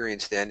are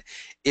experienced in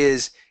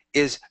is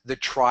the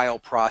trial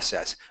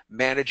process,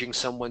 managing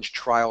someone's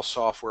trial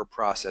software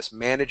process,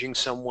 managing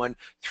someone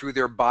through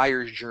their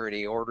buyer's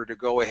journey in order to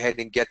go ahead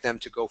and get them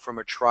to go from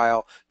a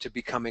trial to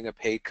becoming a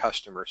paid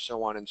customer,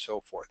 so on and so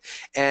forth.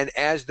 And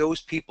as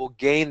those people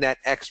gain that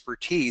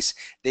expertise,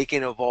 they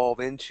can evolve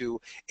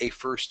into a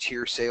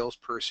first-tier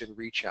salesperson,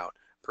 reach-out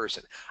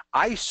person.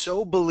 I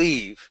so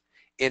believe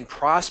in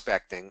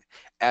prospecting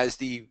as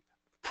the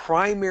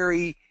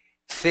primary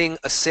thing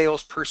a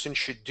salesperson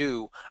should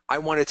do. I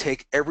want to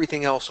take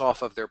everything else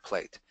off of their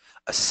plate.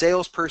 A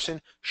salesperson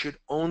should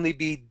only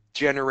be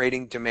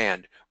generating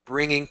demand,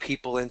 bringing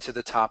people into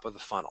the top of the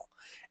funnel.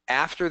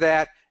 After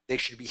that, they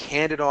should be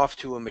handed off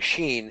to a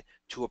machine,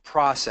 to a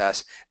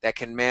process that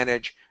can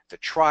manage the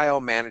trial,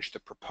 manage the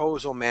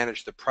proposal,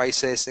 manage the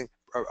pricing,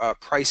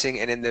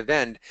 and in the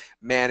end,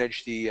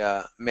 manage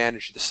the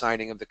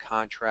signing of the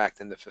contract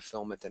and the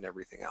fulfillment and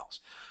everything else.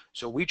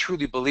 So we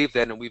truly believe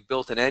that, and we've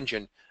built an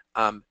engine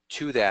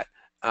to that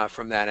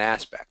from that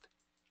aspect.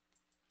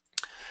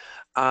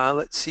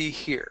 Let's see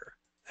here.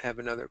 I have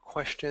another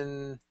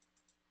question.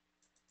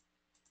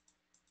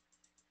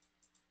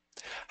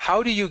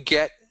 How do you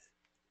get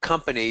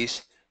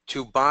companies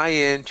to buy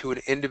into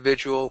an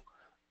individual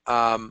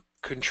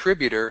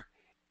contributor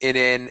in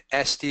an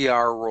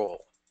SDR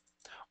role?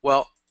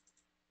 Well,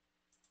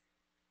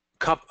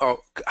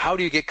 how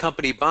do you get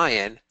company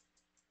buy-in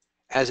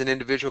as an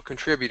individual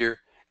contributor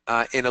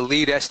in a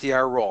lead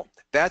SDR role?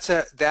 That's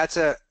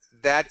the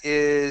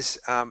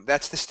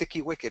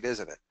sticky wicket,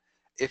 isn't it?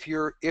 If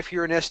you're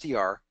an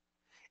SDR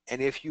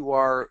And if you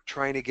are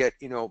trying to get,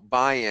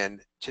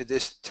 buy-in to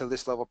this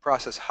level of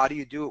process, how do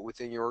you do it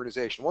within your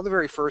organization? Well, the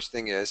very first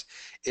thing is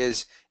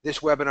this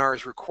webinar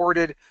is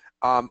recorded.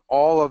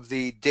 All of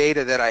the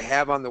data that I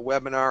have on the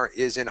webinar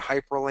is in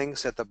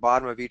hyperlinks at the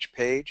bottom of each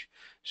page.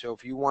 So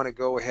if you want to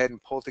go ahead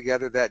and pull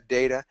together that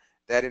data,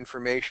 that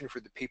information for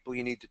the people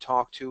you need to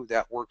talk to,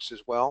 that works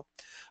as well.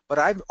 But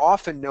I've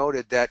often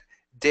noted that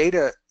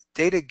data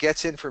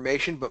gets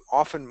information, but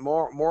often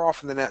more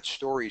often than that,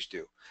 stories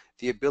do.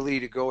 The ability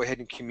to go ahead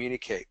and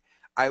communicate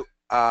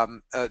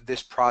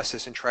this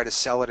process and try to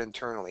sell it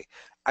internally.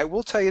 I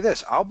will tell you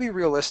this, I'll be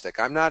realistic.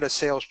 I'm not a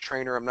sales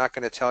trainer. I'm not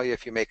going to tell you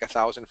if you make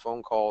 1,000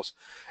 phone calls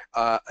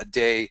a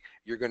day,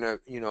 you're going to,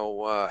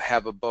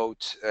 have a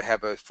boat,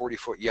 have a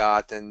 40-foot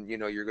yacht, and,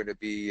 you're going to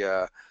be,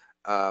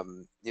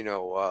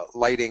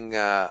 lighting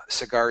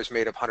cigars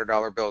made of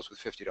 $100 bills with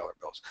 $50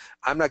 bills.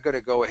 I'm not going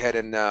to go ahead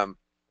and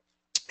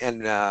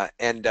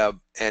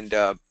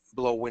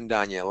blow wind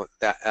on you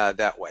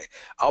that way.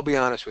 I'll be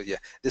honest with you.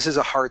 This is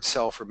a hard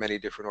sell for many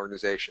different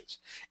organizations.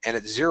 And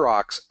at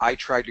Xerox, I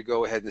tried to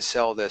go ahead and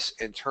sell this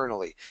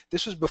internally.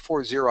 This was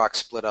before Xerox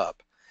split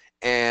up.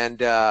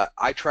 And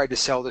I tried to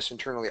sell this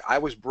internally. I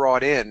was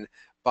brought in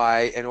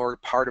by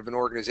part of an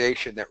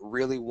organization that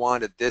really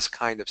wanted this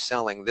kind of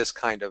selling, this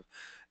kind of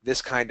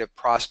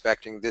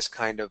prospecting, this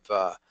kind of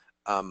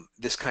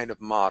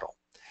model.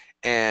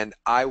 And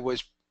I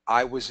was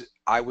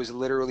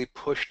literally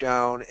pushed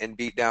down and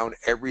beat down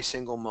every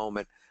single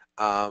moment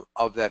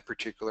of that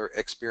particular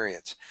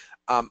experience.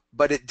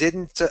 But it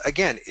didn't,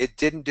 again, it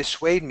didn't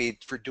dissuade me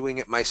for doing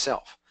it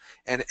myself.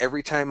 And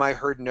every time I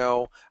heard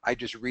no, I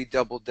just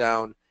redoubled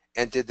down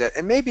and did that.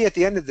 And maybe at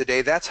the end of the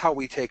day, that's how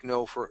we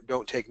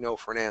don't take no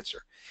for an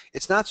answer.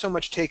 It's not so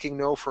much taking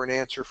no for an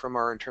answer from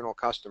our internal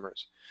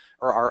customers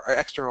or our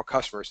external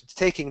customers. It's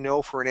taking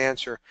no for an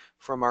answer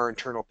from our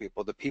internal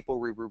people, the people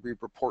we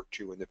report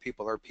to, and the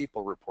people our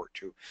people report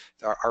to,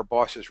 our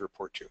bosses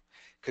report to.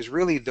 Because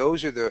really,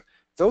 those are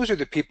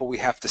the people we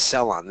have to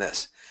sell on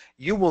this.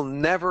 You will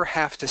never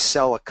have to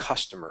sell a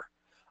customer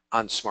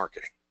on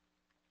Smarketing.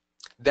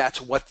 That's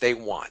what they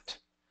want.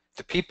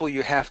 The people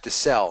you have to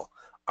sell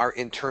are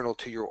internal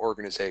to your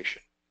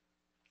organization.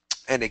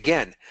 And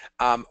again,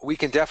 we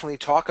can definitely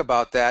talk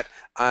about that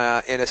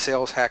in a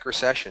sales hacker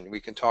session. We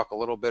can talk a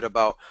little bit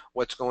about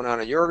what's going on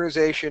in your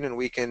organization, and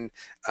we can,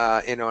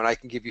 and I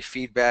can give you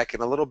feedback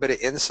and a little bit of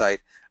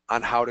insight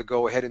on how to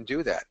go ahead and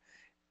do that.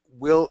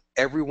 Will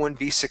everyone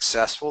be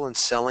successful in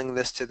selling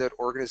this to that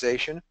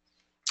organization?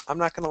 I'm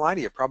not going to lie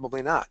to you,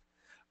 probably not.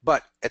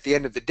 But at the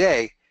end of the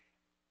day,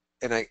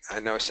 and I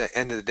know I say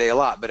end of the day a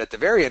lot, but at the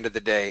very end of the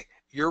day,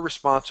 you're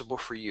responsible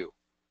for you.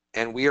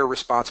 And we are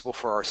responsible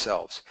for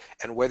ourselves.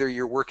 And whether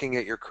you're working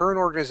at your current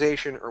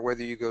organization or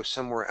whether you go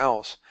somewhere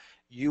else,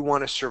 you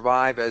want to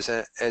survive as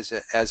an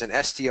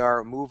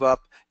SDR, move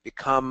up,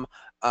 become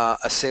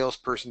a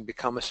salesperson,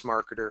 become a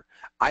Smarketer.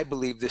 I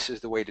believe this is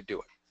the way to do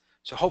it.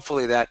 So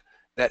hopefully that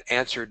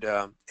answered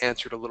a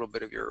little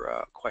bit of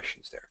your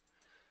questions there.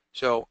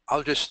 So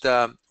I'll just,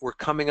 we're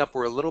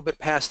a little bit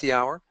past the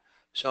hour,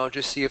 so I'll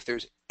just see if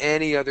there's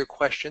any other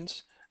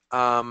questions.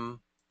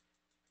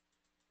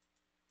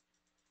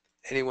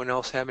 Anyone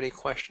else have any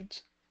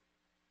questions?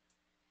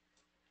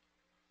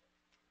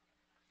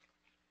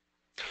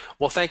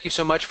 Well, thank you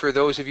so much for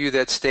those of you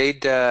that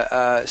stayed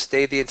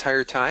the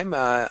entire time.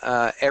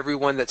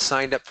 Everyone that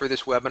signed up for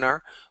this webinar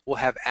will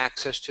have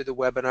access to the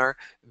webinar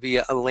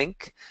via a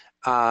link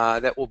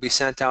that will be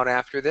sent out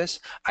after this.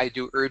 I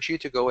do urge you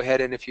to go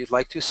ahead and, if you'd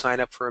like to, sign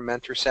up for a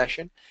mentor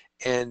session,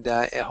 and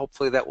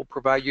hopefully that will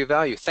provide you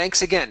value.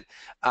 Thanks again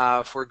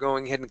for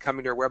going ahead and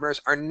coming to our webinars.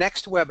 Our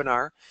next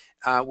webinar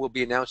will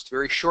be announced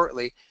very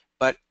shortly,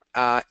 but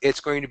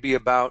it's going to be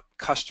about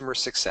customer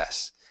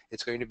success.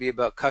 It's going to be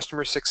about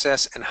customer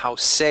success and how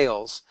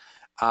sales,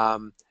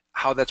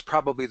 how that's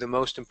probably the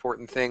most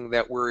important thing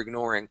that we're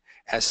ignoring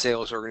as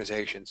sales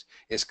organizations,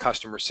 is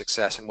customer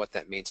success and what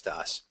that means to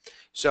us.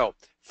 So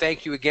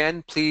thank you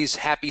again. Please,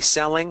 happy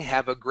selling.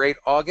 Have a great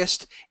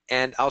August,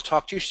 and I'll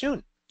talk to you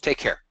soon. Take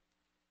care.